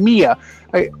to Armia.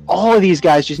 Like, all of these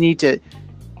guys just need to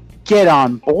get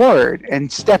on board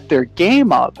and step their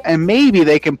game up, and maybe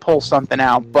they can pull something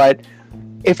out. But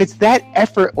if it's that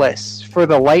effortless for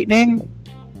the Lightning,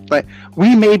 but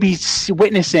we may be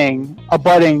witnessing a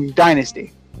budding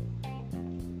dynasty.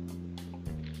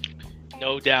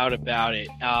 No doubt about it.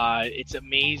 It's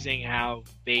amazing how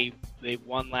they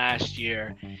won last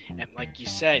year, and like you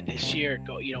said, this year,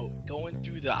 going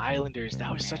through the Islanders,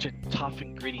 that was such a tough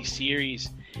and gritty series,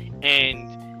 and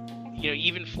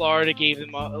even Florida gave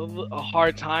them a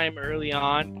hard time early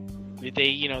on.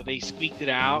 They squeaked it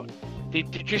out.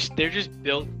 They're just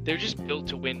built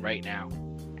to win right now.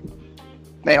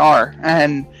 They are,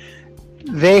 and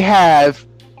they have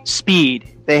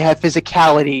speed. They have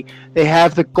physicality. They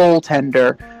have the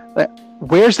goaltender.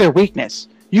 Where's their weakness?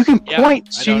 You can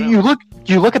point to you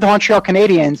look at the Montreal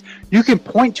Canadiens. You can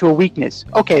point to a weakness.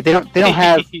 Okay, they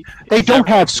don't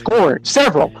have scored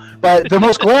several, but the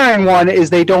most glaring one is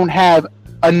they don't have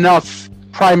enough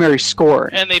primary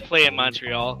scoring. And they play in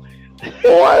Montreal.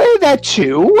 Well, that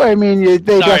too. I mean,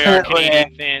 they definitely.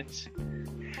 Canadian fans.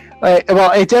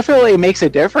 Well, it definitely makes a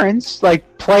difference.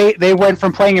 They went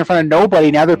from playing in front of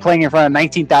nobody, now they're playing in front of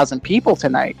 19,000 people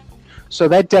tonight. So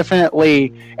that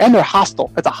definitely, and they're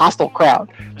hostile. It's a hostile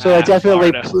crowd. So that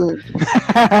definitely,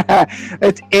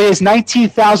 it is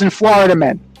 19,000 Florida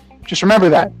men. Just remember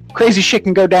that. Crazy shit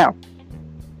can go down.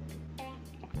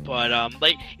 But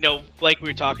like we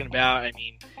were talking about, I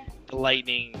mean, the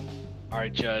Lightning are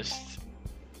just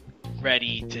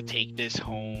ready to take this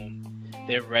home.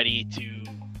 They're ready to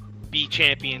be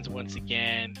champions once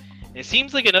again. And it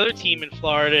seems like another team in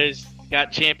Florida's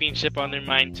got championship on their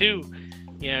mind too.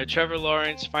 Trevor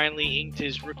Lawrence finally inked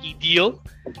his rookie deal,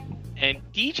 and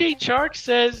DJ Chark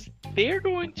says they're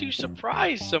going to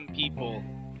surprise some people.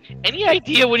 Any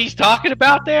idea what he's talking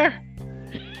about there?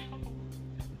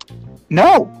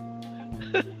 No.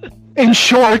 In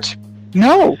short,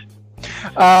 no.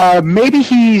 Maybe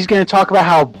he's going to talk about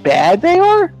how bad they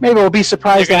are. Maybe we'll be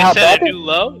surprised at how bad. They're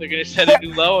going to set a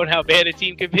new low on how bad a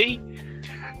team could be.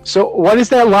 So what is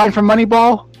that line from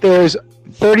Moneyball? There's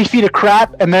 30 feet of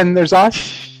crap, and then there's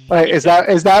us. Like, is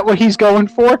that what he's going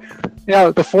for? You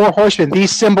know, the four horsemen, the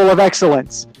symbol of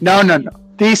excellence. No.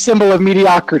 The symbol of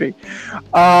mediocrity.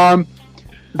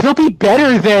 They'll be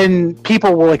better than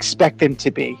people will expect them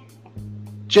to be,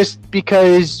 just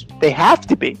because they have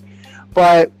to be.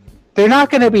 But they're not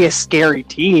going to be a scary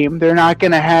team. They're not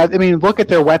going to have... I mean, look at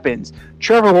their weapons.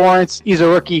 Trevor Lawrence, he's a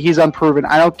rookie. He's unproven.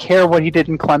 I don't care what he did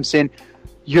in Clemson.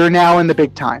 You're now in the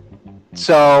big time.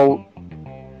 So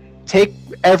take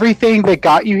everything that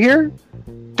got you here.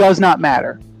 Does not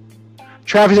matter.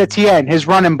 Travis Etienne, his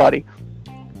running buddy.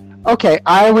 Okay,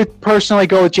 I would personally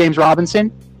go with James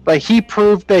Robinson, but he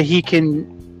proved that he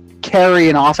can carry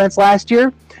an offense last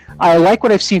year. I like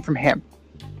what I've seen from him.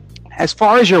 As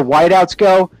far as your wideouts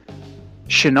go,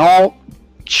 Chenault,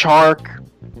 Chark,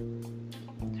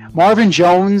 Marvin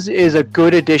Jones is a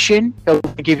good addition. He'll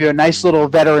give you a nice little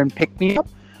veteran pick-me-up.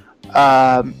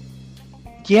 The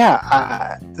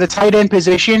tight end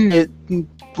position, it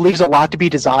leaves a lot to be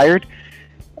desired.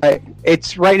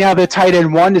 It's right now the tight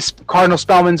end one is Cardinal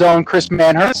Spellman's own Chris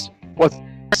Manhurst.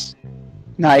 What's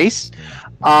nice.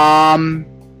 I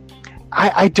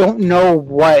don't know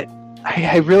what...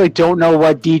 I really don't know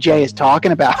what DJ is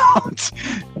talking about.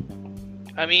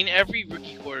 I mean, every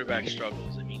rookie quarterback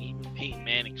struggles. I mean, even Peyton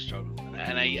Manning struggled.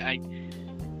 And I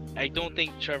don't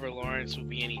think Trevor Lawrence will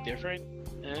be any different.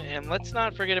 And let's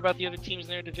not forget about the other teams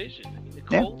in their division. I mean, the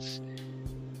Colts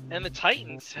and the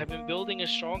Titans have been building a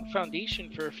strong foundation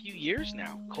for a few years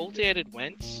now. Colts added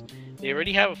Wentz. They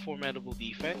already have a formidable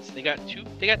defense. They got two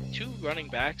running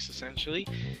backs, essentially.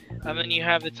 And then you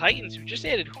have the Titans, who just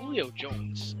added Julio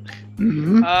Jones.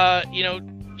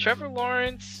 Mm-hmm. Trevor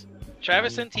Lawrence,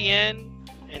 Travis Etienne,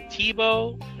 and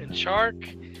Tebow and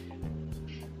Chark,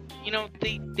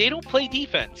 they don't play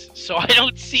defense. So I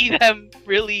don't see them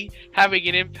really having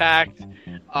an impact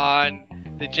on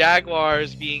the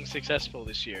Jaguars being successful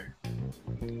this year.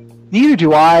 Neither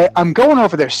do I. I'm going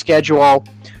over their schedule,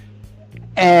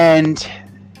 and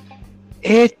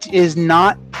it is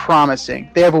not promising.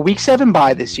 They have a Week 7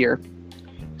 bye this year.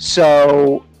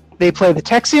 So they play the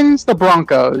Texans, the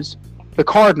Broncos, the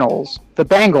Cardinals, the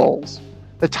Bengals,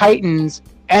 the Titans,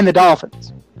 and the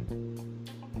Dolphins.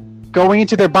 Going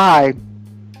into their bye,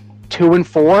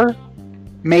 2-4,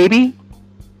 maybe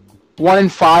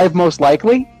 1-5, most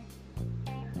likely.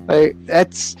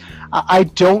 I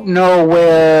don't know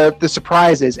where the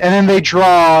surprise is. And then they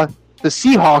draw the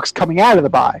Seahawks coming out of the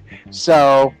bye.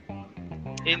 So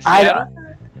in Seattle?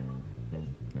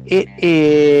 It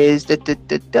is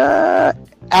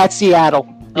at Seattle.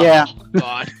 Yeah. Oh,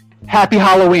 God. Happy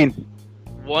Halloween.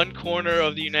 One corner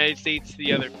of the United States to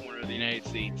the other corner of the United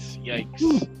States.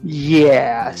 Yikes.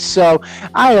 Yeah. So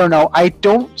I don't know. I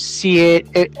don't see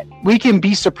it. We can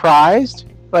be surprised.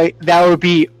 Like, that would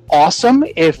be awesome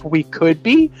if we could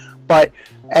be. But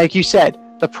like you said,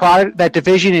 that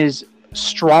division is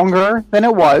stronger than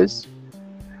it was.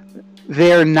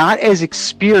 They're not as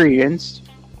experienced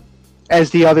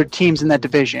as the other teams in that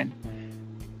division.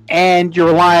 And you're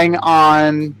relying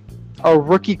on a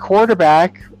rookie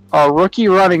quarterback, a rookie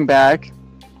running back,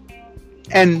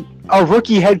 and a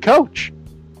rookie head coach.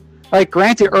 Like,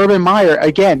 granted, Urban Meyer,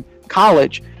 again,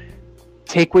 college.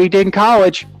 Take what he did in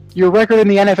college. Your record in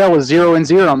the NFL was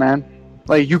 0-0, man.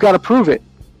 Like, you got to prove it.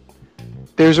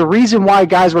 There's a reason why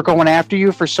guys were going after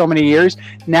you for so many years.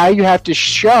 Now you have to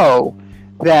show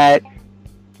that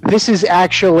this is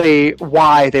actually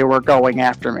why they were going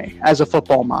after me as a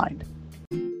football mind.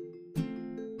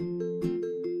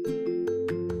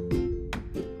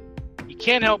 You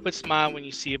can't help but smile when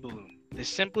you see a balloon. The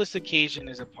simplest occasion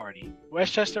is a party.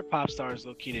 Westchester Pop Stars,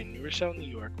 located in New Rochelle, New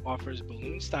York, offers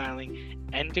balloon styling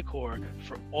and decor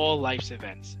for all life's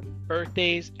events.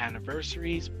 Birthdays,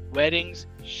 anniversaries, weddings,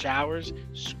 showers,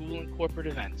 school and corporate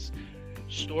events,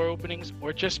 store openings,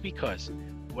 or just because.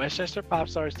 Westchester Pop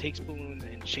Stars takes balloons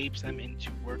and shapes them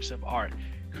into works of art,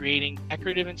 creating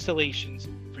decorative installations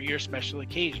for your special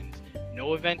occasions.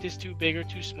 No event is too big or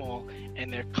too small,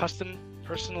 and their custom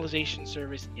personalization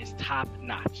service is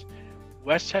top-notch.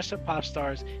 Westchester Pop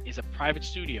Stars is a private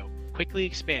studio, quickly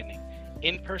expanding.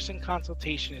 In-person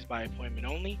consultation is by appointment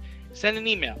only. Send an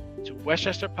email to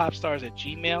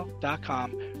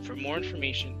westchesterpopstars@gmail.com for more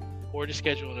information or to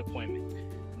schedule an appointment.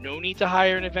 No need to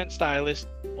hire an event stylist.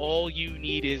 All you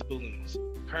need is balloons.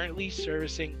 Currently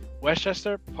servicing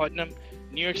Westchester, Putnam,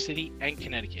 New York City, and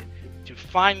Connecticut. To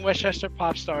find Westchester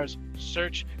Pop Stars,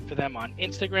 search for them on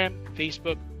Instagram,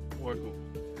 Facebook, or Google.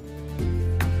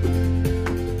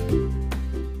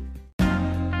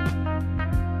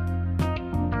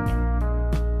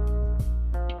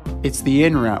 It's the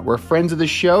In Route, where friends of the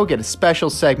show get a special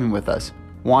segment with us.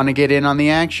 Want to get in on the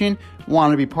action?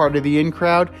 Want to be part of the in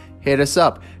crowd? Hit us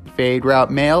up,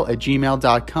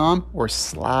 faderoutemail@gmail.com, or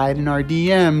slide in our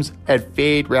DMs at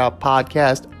Fade Route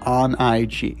Podcast on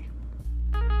IG.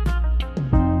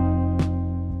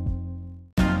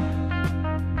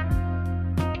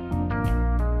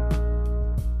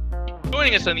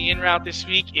 Joining us on the In Route this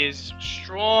week is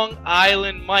Strong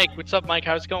Island Mike. What's up, Mike?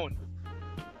 How's it going?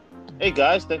 Hey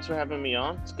guys, thanks for having me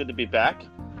on. It's good to be back.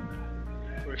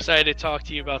 We're excited to talk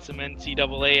to you about some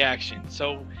NCAA action.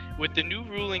 So, with the new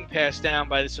ruling passed down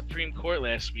by the Supreme Court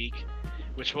last week,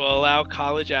 which will allow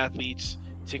college athletes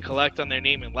to collect on their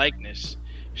name and likeness,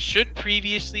 should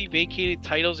previously vacated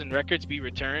titles and records be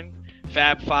returned?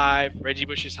 Fab Five, Reggie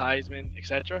Bush's Heisman,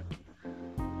 etc.?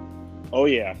 Oh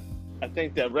yeah. I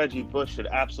think that Reggie Bush should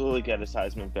absolutely get his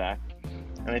Heisman back.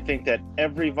 And I think that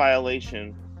every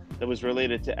violation that was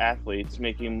related to athletes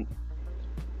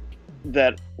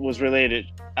that was related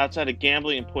outside of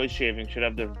gambling and poise shaving should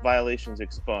have their violations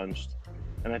expunged.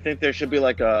 And I think there should be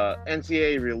like a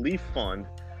NCAA relief fund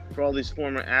for all these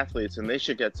former athletes, and they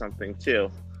should get something too.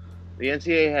 The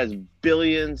NCAA has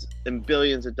billions and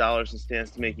billions of dollars and stands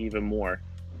to make even more.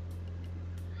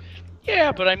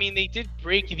 Yeah, but I mean, they did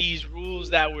break these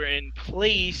rules that were in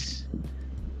place.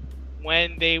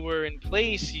 When they were in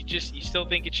place, you still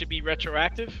think it should be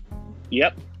retroactive?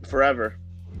 Yep, forever.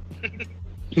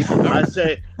 I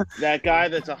say that guy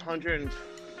that's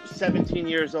 117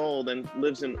 years old and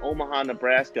lives in Omaha,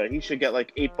 Nebraska, he should get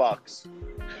like $8.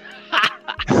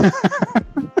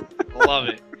 Love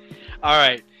it. All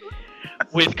right.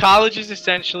 With colleges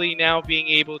essentially now being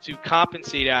able to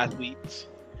compensate athletes,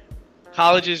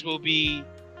 colleges will be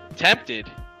tempted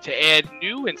to add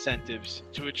new incentives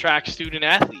to attract student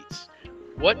athletes.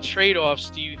 What trade-offs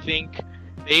do you think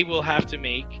they will have to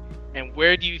make, and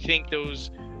where do you think those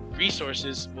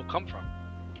resources will come from?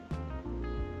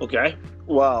 Okay.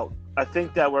 Well, I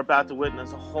think that we're about to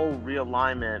witness a whole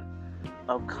realignment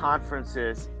of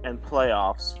conferences and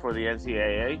playoffs for the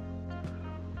NCAA.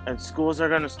 And schools are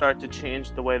going to start to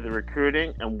change the way they're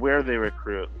recruiting and where they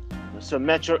recruit. So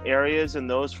metro areas and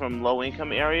those from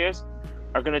low-income areas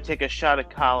are going to take a shot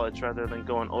at college rather than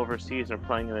going overseas or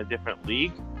playing in a different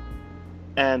league.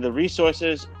 And the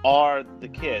resources are the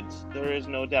kids. There is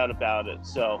no doubt about it.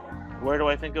 So where do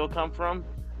I think it'll come from?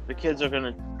 The kids are going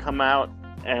to come out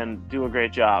and do a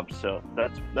great job. So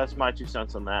that's my 2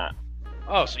 cents on that.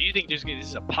 Oh, so you think this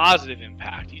is a positive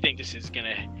impact? You think this is going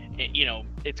to,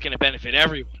 it's going to benefit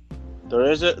everyone?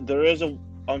 There is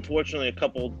unfortunately a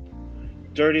couple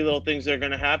dirty little things that are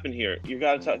going to happen here. You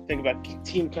got to think about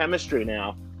team chemistry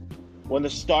now. When the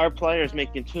star player is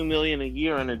making $2 million a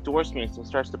year in endorsements and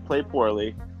starts to play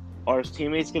poorly, are his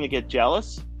teammates going to get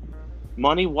jealous?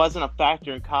 Money wasn't a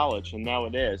factor in college, and now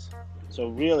it is. So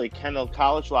really, can the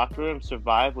college locker room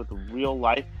survive with real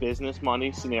life business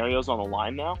money scenarios on the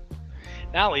line now?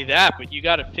 Not only that, but you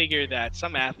got to figure that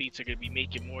some athletes are going to be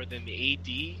making more than the AD,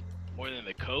 more than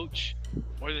the coach,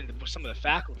 more than some of the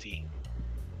faculty.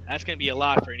 That's going to be a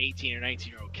lot for an 18 or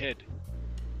 19-year-old kid.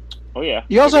 Oh yeah.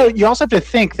 You also have to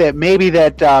think that maybe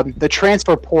that the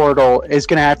transfer portal is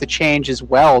going to have to change as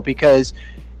well, because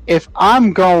if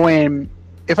I'm going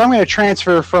to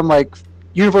transfer from like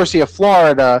University of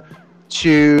Florida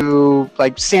to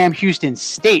like Sam Houston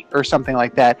State or something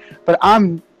like that, but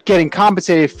I'm getting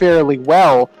compensated fairly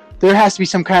well, there has to be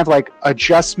some kind of like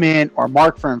adjustment or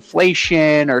mark for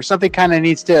inflation or something kind of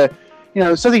needs to,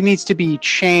 something needs to be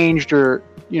changed or,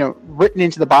 written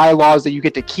into the bylaws that you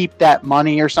get to keep that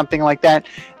money or something like that.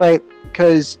 Like,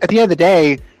 because at the end of the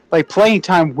day, like playing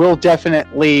time will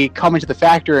definitely come into the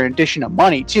factor in addition to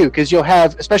money too, because you'll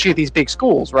have, especially at these big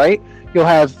schools, right? You'll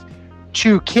have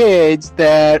 2 kids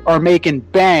that are making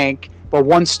bank, but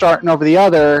one's starting over the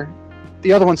other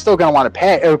one's still going to want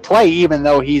to play even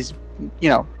though he's,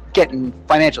 getting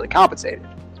financially compensated.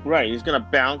 Right, he's going to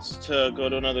bounce to go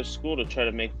to another school to try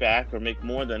to make back or make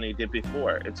more than he did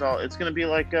before. It's going to be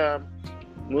like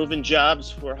moving jobs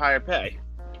for higher pay.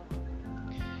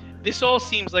 This all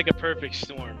seems like a perfect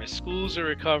storm. As schools are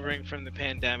recovering from the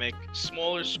pandemic,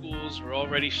 smaller schools were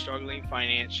already struggling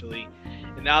financially,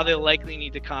 and now they'll likely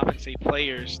need to compensate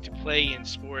players to play in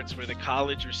sports where the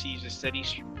college receives a steady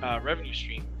revenue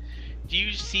stream. Do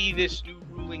you see this new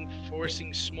ruling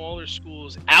forcing smaller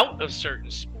schools out of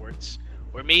certain sports,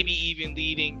 or maybe even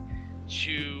leading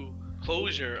to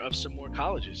closure of some more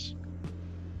colleges?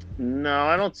 No,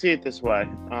 I don't see it this way.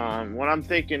 What I'm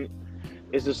thinking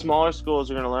is the smaller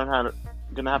schools are going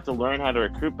to have to learn how to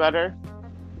recruit better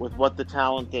with what the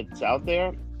talent that's out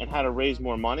there and how to raise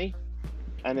more money.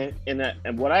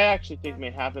 And what I actually think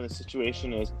may happen in this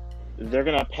situation is they're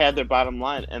going to pad their bottom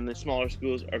line, and the smaller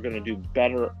schools are going to do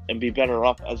better and be better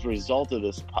off as a result of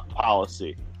this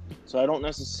policy. So I don't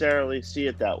necessarily see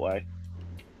it that way.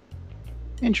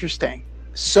 Interesting.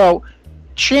 So,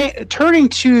 turning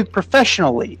to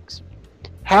professional leagues,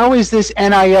 how is this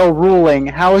NIL ruling?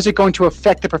 How is it going to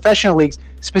affect the professional leagues,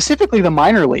 specifically the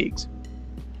minor leagues?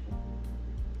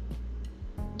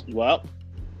 Well,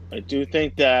 I do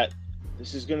think that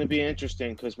this is going to be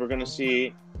interesting because we're going to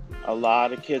see a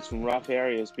lot of kids from rough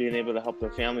areas being able to help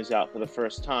their families out for the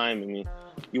first time. I mean,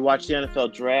 you watch the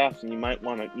NFL draft, and you might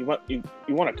want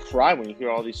to cry when you hear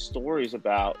all these stories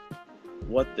about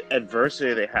what the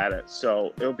adversity they had it.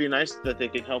 So it'll be nice that they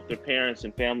can help their parents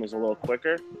and families a little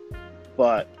quicker.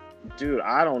 But, dude,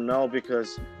 I don't know,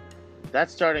 because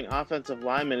that starting offensive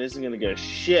lineman isn't going to get a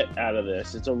shit out of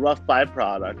this. It's a rough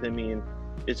byproduct. I mean,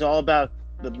 it's all about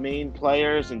the main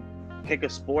players and pick a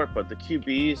sport, but the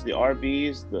QBs, the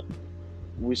RBs, the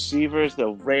receivers, the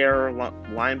rare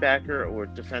linebacker or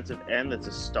defensive end that's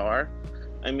a star.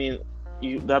 I mean,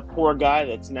 that poor guy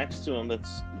that's next to him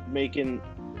that's making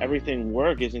everything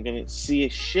work isn't going to see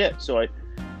shit. So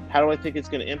how do I think it's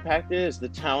going to impact it? Is the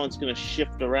talent's going to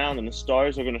shift around, and the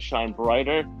stars are going to shine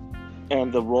brighter,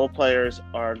 and the role players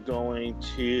are going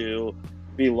to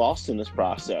be lost in this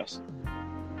process.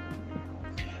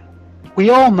 We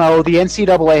all know the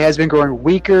NCAA has been growing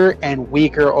weaker and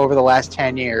weaker over the last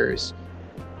 10 years.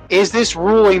 Is this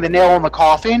ruling the nail in the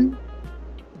coffin?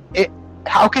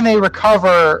 How can they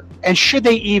recover, and should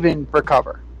they even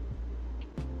recover?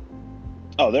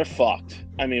 Oh, they're fucked.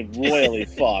 I mean, royally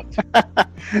fucked.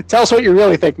 Tell us what you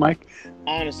really think, Mike.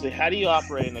 Honestly, how do you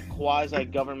operate in a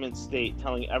quasi-government state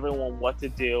telling everyone what to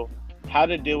do, how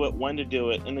to do it, when to do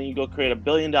it, and then you go create $1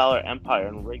 billion empire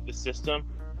and rig the system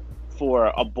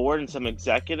for a board and some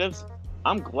executives?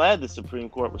 I'm glad the Supreme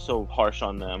Court was so harsh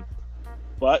on them.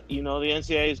 But, the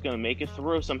NCAA is going to make it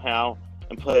through somehow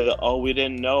and play the, we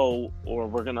didn't know, or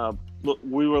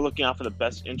we were looking out for the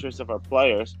best interests of our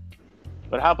players.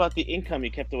 But how about the income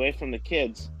you kept away from the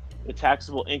kids, the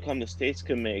taxable income the states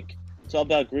can make? It's all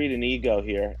about greed and ego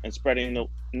here, and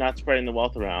not spreading the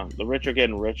wealth around. The rich are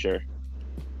getting richer.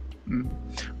 Well,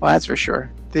 that's for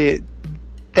sure.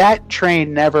 That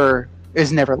train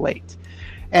is never late.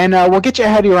 And we'll get you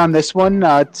ahead here on this one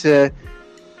to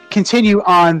continue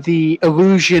on the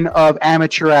illusion of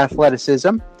amateur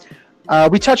athleticism.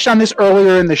 We touched on this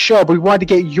earlier in the show, but we wanted to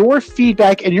get your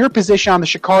feedback and your position on the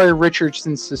Sha'Carri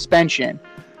Richardson suspension.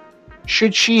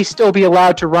 Should she still be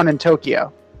allowed to run in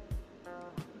Tokyo?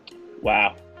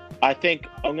 Wow. I think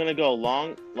I'm going to go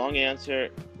long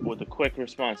answer with a quick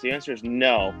response. The answer is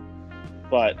no,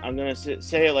 but I'm going to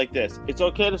say it like this. It's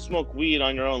okay to smoke weed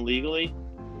on your own legally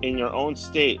in your own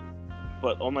state,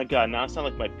 but oh my God, now I sound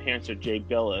like my parents are Jay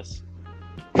Billis.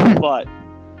 But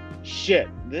shit,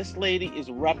 this lady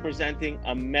is representing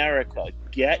America.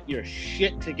 Get your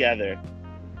shit together.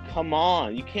 Come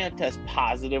on, you can't test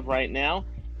positive right now.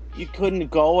 You couldn't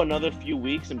go another few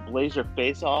weeks and blaze your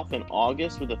face off in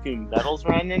August with a few medals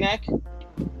around your neck?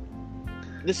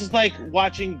 This is like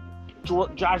watching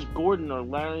Josh Gordon or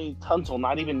Larry Tunsil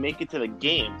not even make it to the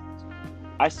game.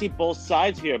 I see both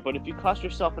sides here, but if you cost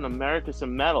yourself in America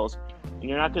some medals and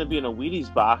you're not going to be in a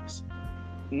Wheaties box,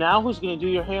 now who's going to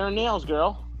do your hair and nails,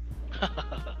 girl?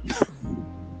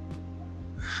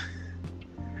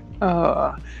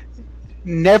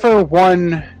 Never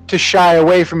one to shy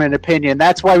away from an opinion.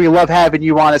 That's why we love having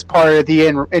you on as part of the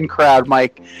in crowd,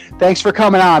 Mike. Thanks for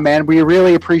coming on, man. We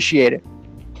really appreciate it.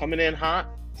 Coming in hot.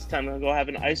 It's time to go have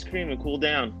an ice cream and cool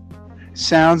down.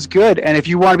 Sounds good. And if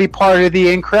you want to be part of the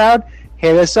in crowd,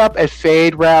 hit us up at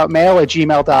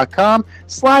faderoutemail@gmail.com.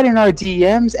 Slide in our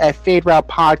DMs at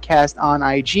faderoutepodcast on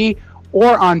IG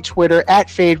or on Twitter at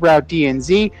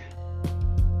faderoutednz.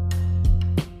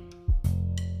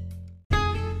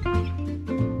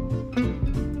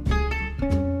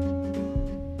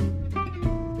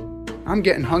 I'm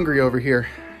getting hungry over here.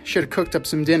 Should have cooked up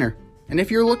some dinner. And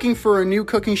if you're looking for a new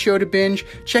cooking show to binge,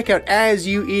 check out As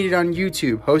You Eat It on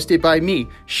YouTube, hosted by me,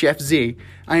 Chef Z.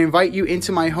 I invite you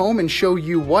into my home and show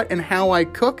you what and how I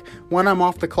cook when I'm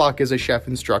off the clock as a chef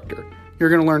instructor. You're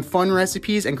going to learn fun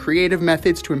recipes and creative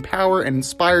methods to empower and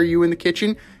inspire you in the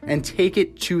kitchen and take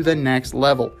it to the next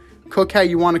level. Cook how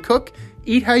you want to cook,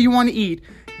 eat how you want to eat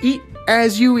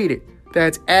as you eat it.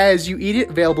 That's As You Eat It,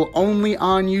 available only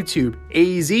on YouTube.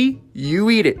 AZ, you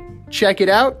eat it. Check it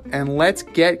out, and let's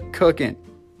get cooking.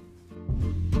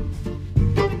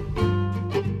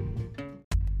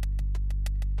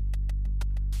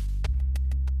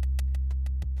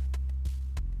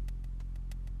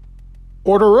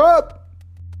 Order up!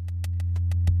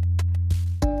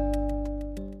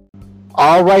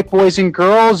 All right, boys and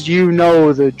girls, you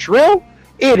know the drill.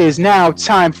 It is now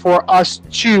time for us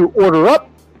to order up.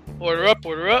 Order up,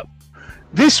 order up.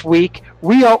 This week,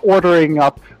 we are ordering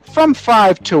up from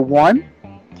 5 to 1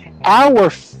 our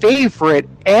favorite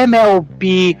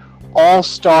MLB All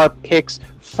Star picks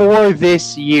for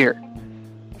this year.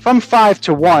 From 5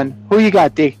 to 1, who you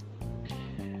got, D?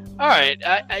 All right,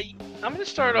 I'm going to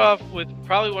start off with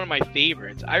probably one of my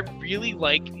favorites. I really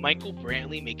like Michael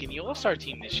Brantley making the All Star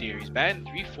team this year. He's batting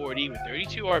 .340 with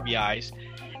 32 RBIs,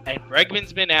 and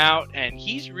Bregman's been out, and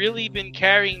he's really been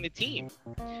carrying the team.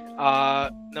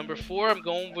 Number 4, I'm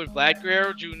going with Vlad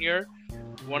Guerrero Jr.,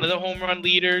 one of the home run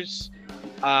leaders.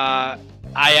 I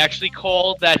actually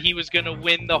called that he was going to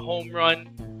win the home run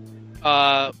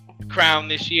crown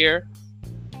this year.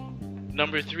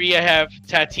 Number 3, I have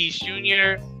Tatis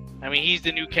Jr. I mean, he's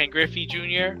the new Ken Griffey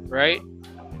Jr., right?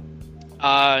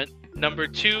 Number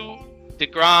 2,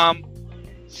 DeGrom,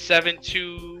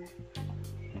 7.2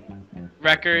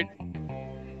 record,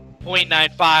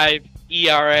 .95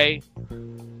 ERA.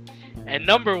 And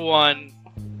number 1,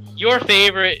 your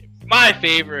favorite, my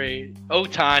favorite,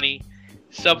 Ohtani,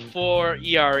 sub-4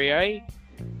 ERA,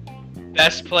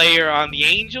 best player on the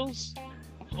Angels,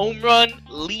 home run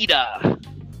leader.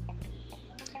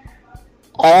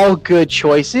 All good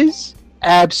choices.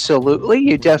 Absolutely.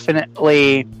 You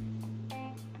definitely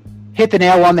hit the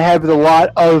nail on the head with a lot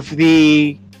of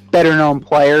the better-known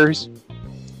players.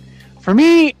 For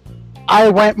me, I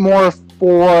went more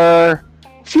for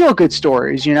feel-good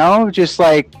stories, you know? Just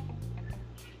like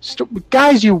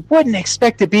guys you wouldn't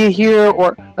expect to be here,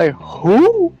 or like,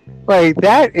 who? Like,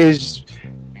 that is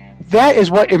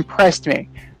what impressed me.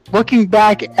 Looking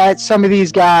back at some of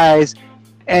these guys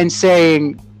and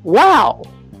saying, wow,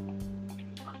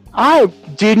 I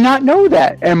did not know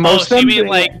that. And most of them. You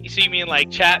mean like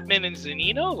Chapman and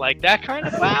Zunino? Like that kind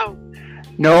of wow?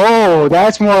 No,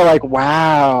 that's more like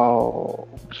wow.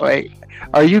 Like,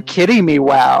 are you kidding me?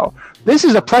 Wow. This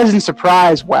is a pleasant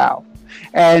surprise. Wow.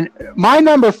 And my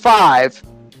number 5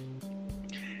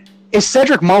 is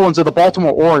Cedric Mullins of the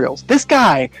Baltimore Orioles. This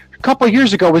guy, a couple of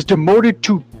years ago, was demoted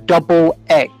to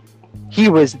AA. He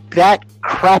was that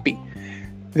crappy.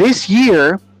 This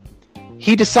year,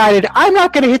 he decided, I'm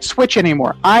not going to hit switch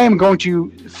anymore. I am going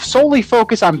to solely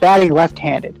focus on batting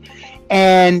left-handed.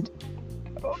 And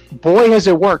boy, has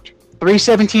it worked.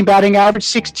 .317 batting average,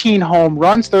 16 home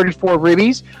runs, 34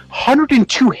 ribbies,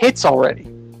 102 hits already.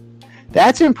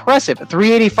 That's impressive.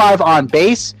 .385 on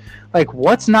base. Like,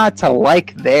 what's not to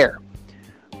like there?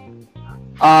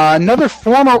 Another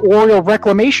former Oriole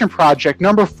reclamation project,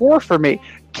 number 4 for me,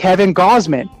 Kevin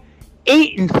Gausman.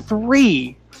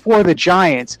 8-3 for the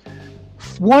Giants.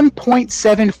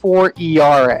 1.74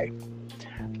 ERA.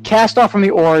 Cast off from the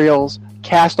Orioles,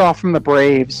 cast off from the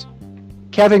Braves.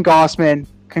 Kevin Gausman,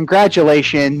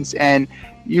 congratulations, and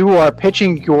you are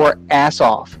pitching your ass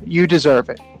off. You deserve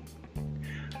it.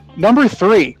 Number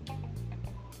 3,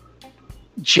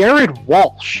 Jared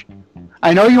Walsh.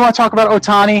 I know you want to talk about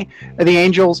Ohtani and the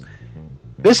Angels.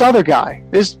 This other guy,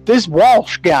 this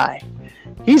Walsh guy,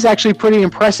 he's actually pretty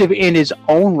impressive in his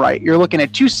own right. You're looking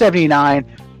at 279,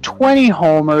 20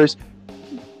 homers,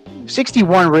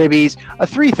 61 ribbies, a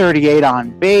 .338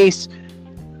 on base,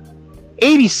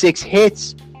 86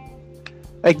 hits.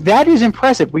 Like, that is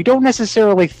impressive. We don't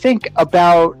necessarily think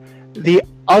about the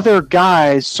other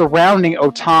guys surrounding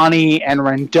Ohtani and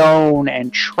Rendon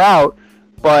and Trout,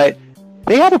 but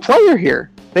they have a player here.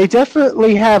 They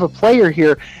definitely have a player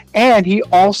here, and he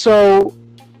also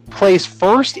plays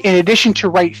first in addition to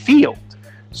right field.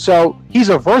 So he's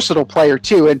a versatile player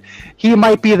too, and he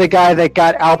might be the guy that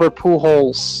got Albert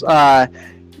Pujols,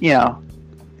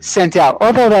 sent out.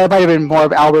 Although that might have been more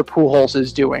of Albert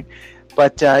Pujols' doing,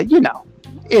 but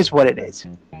is what it is.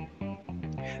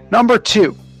 Number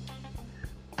 2,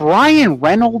 Brian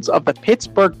Reynolds of the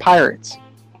Pittsburgh Pirates.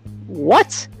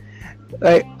 What?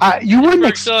 You wouldn't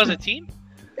Pittsburgh still has a team?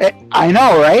 I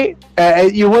know, right?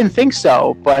 You wouldn't think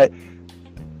so, but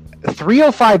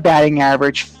 .305 batting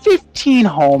average, 15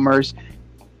 homers,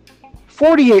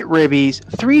 48 ribbies,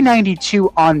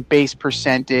 .392 on base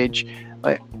percentage.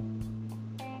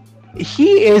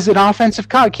 He is an offensive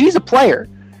cog. He's a player.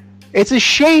 It's a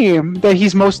shame that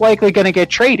he's most likely going to get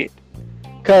traded,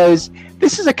 because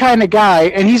this is a kind of guy,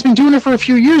 and he's been doing it for a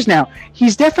few years now.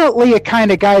 He's definitely a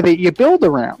kind of guy that you build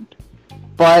around.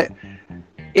 But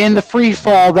in the free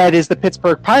fall that is the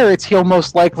Pittsburgh Pirates, he'll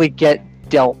most likely get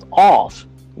dealt off.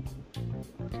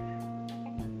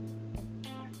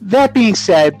 That being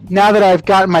said, now that I've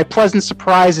gotten my pleasant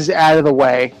surprises out of the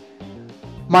way,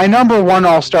 my number 1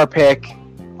 All-Star pick,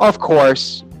 of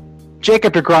course,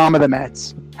 Jacob deGrom of the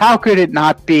Mets. How could it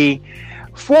not be?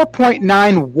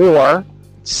 4.9 WAR,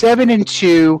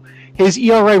 7-2. His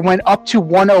ERA went up to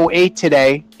 108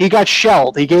 today. He got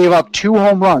shelled. He gave up 2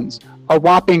 home runs, a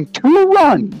whopping 2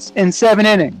 runs in 7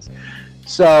 innings.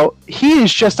 So he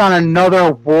is just on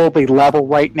another worldly level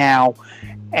right now,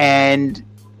 and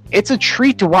it's a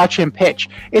treat to watch him pitch.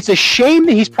 It's a shame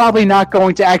that he's probably not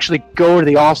going to actually go to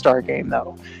the All Star game,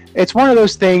 though. It's one of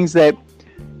those things that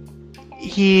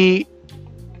he,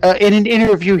 in an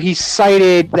interview, he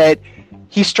cited that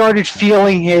he started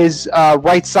feeling his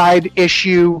right side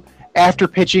issue after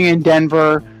pitching in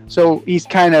Denver. So he's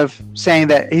kind of saying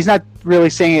that he's not really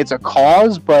saying it's a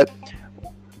cause, but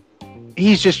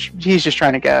he's just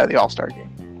trying to get out of the All Star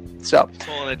game. So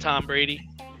pulling a Tom Brady.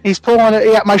 He's pulling it.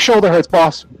 Yeah, my shoulder hurts,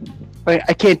 boss.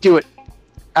 I can't do it.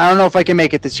 I don't know if I can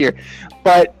make it this year.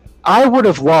 But I would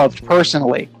have loved,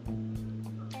 personally,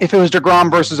 if it was DeGrom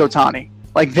versus Ohtani.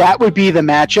 Like, that would be the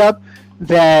matchup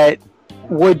that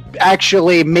would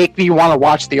actually make me want to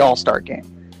watch the All-Star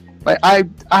game. Like,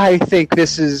 I think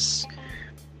this is...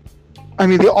 I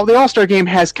mean, the All-Star game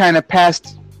has kind of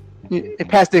passed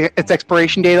its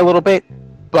expiration date a little bit,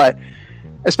 but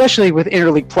especially with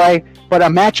interleague play. But a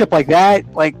matchup like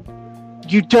that, like,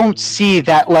 you don't see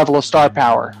that level of star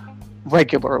power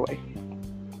regularly,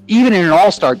 even in an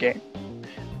All-Star game.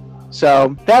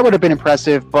 So that would have been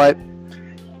impressive, but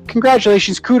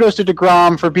congratulations, kudos to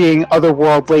DeGrom for being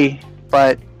otherworldly,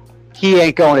 but he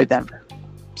ain't going to Denver.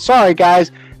 Sorry,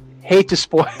 guys. Hate to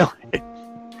spoil it.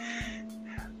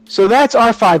 So that's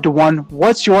our 5-1.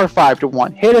 What's your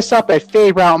 5-1? Hit us up at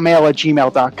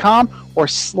faderoutemail@gmail.com or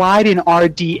slide in our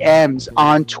DMs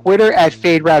on Twitter at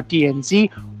FadeRouteDNZ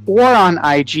or on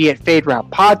IG at FadeRoute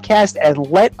Podcast and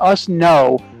let us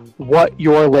know what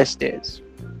your list is.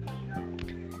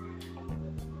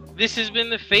 This has been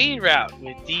the Fade Route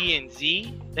with D and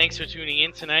Z. Thanks for tuning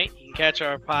in tonight. You can catch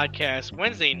our podcast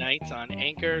Wednesday nights on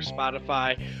Anchor,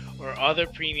 Spotify, or other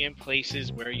premium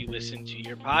places where you listen to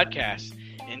your podcasts.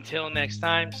 Until next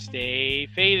time, stay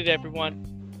faded, everyone.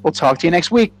 We'll talk to you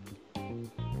next week.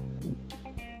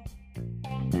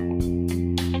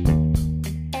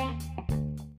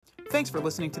 Thanks for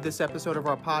listening to this episode of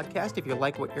our podcast. If you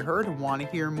like what you heard and want to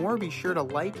hear more, be sure to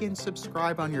like and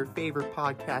subscribe on your favorite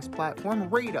podcast platform.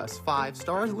 Rate us 5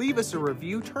 stars, leave us a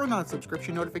review, turn on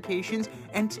subscription notifications,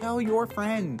 and tell your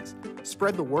friends.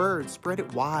 Spread the word, spread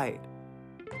it wide.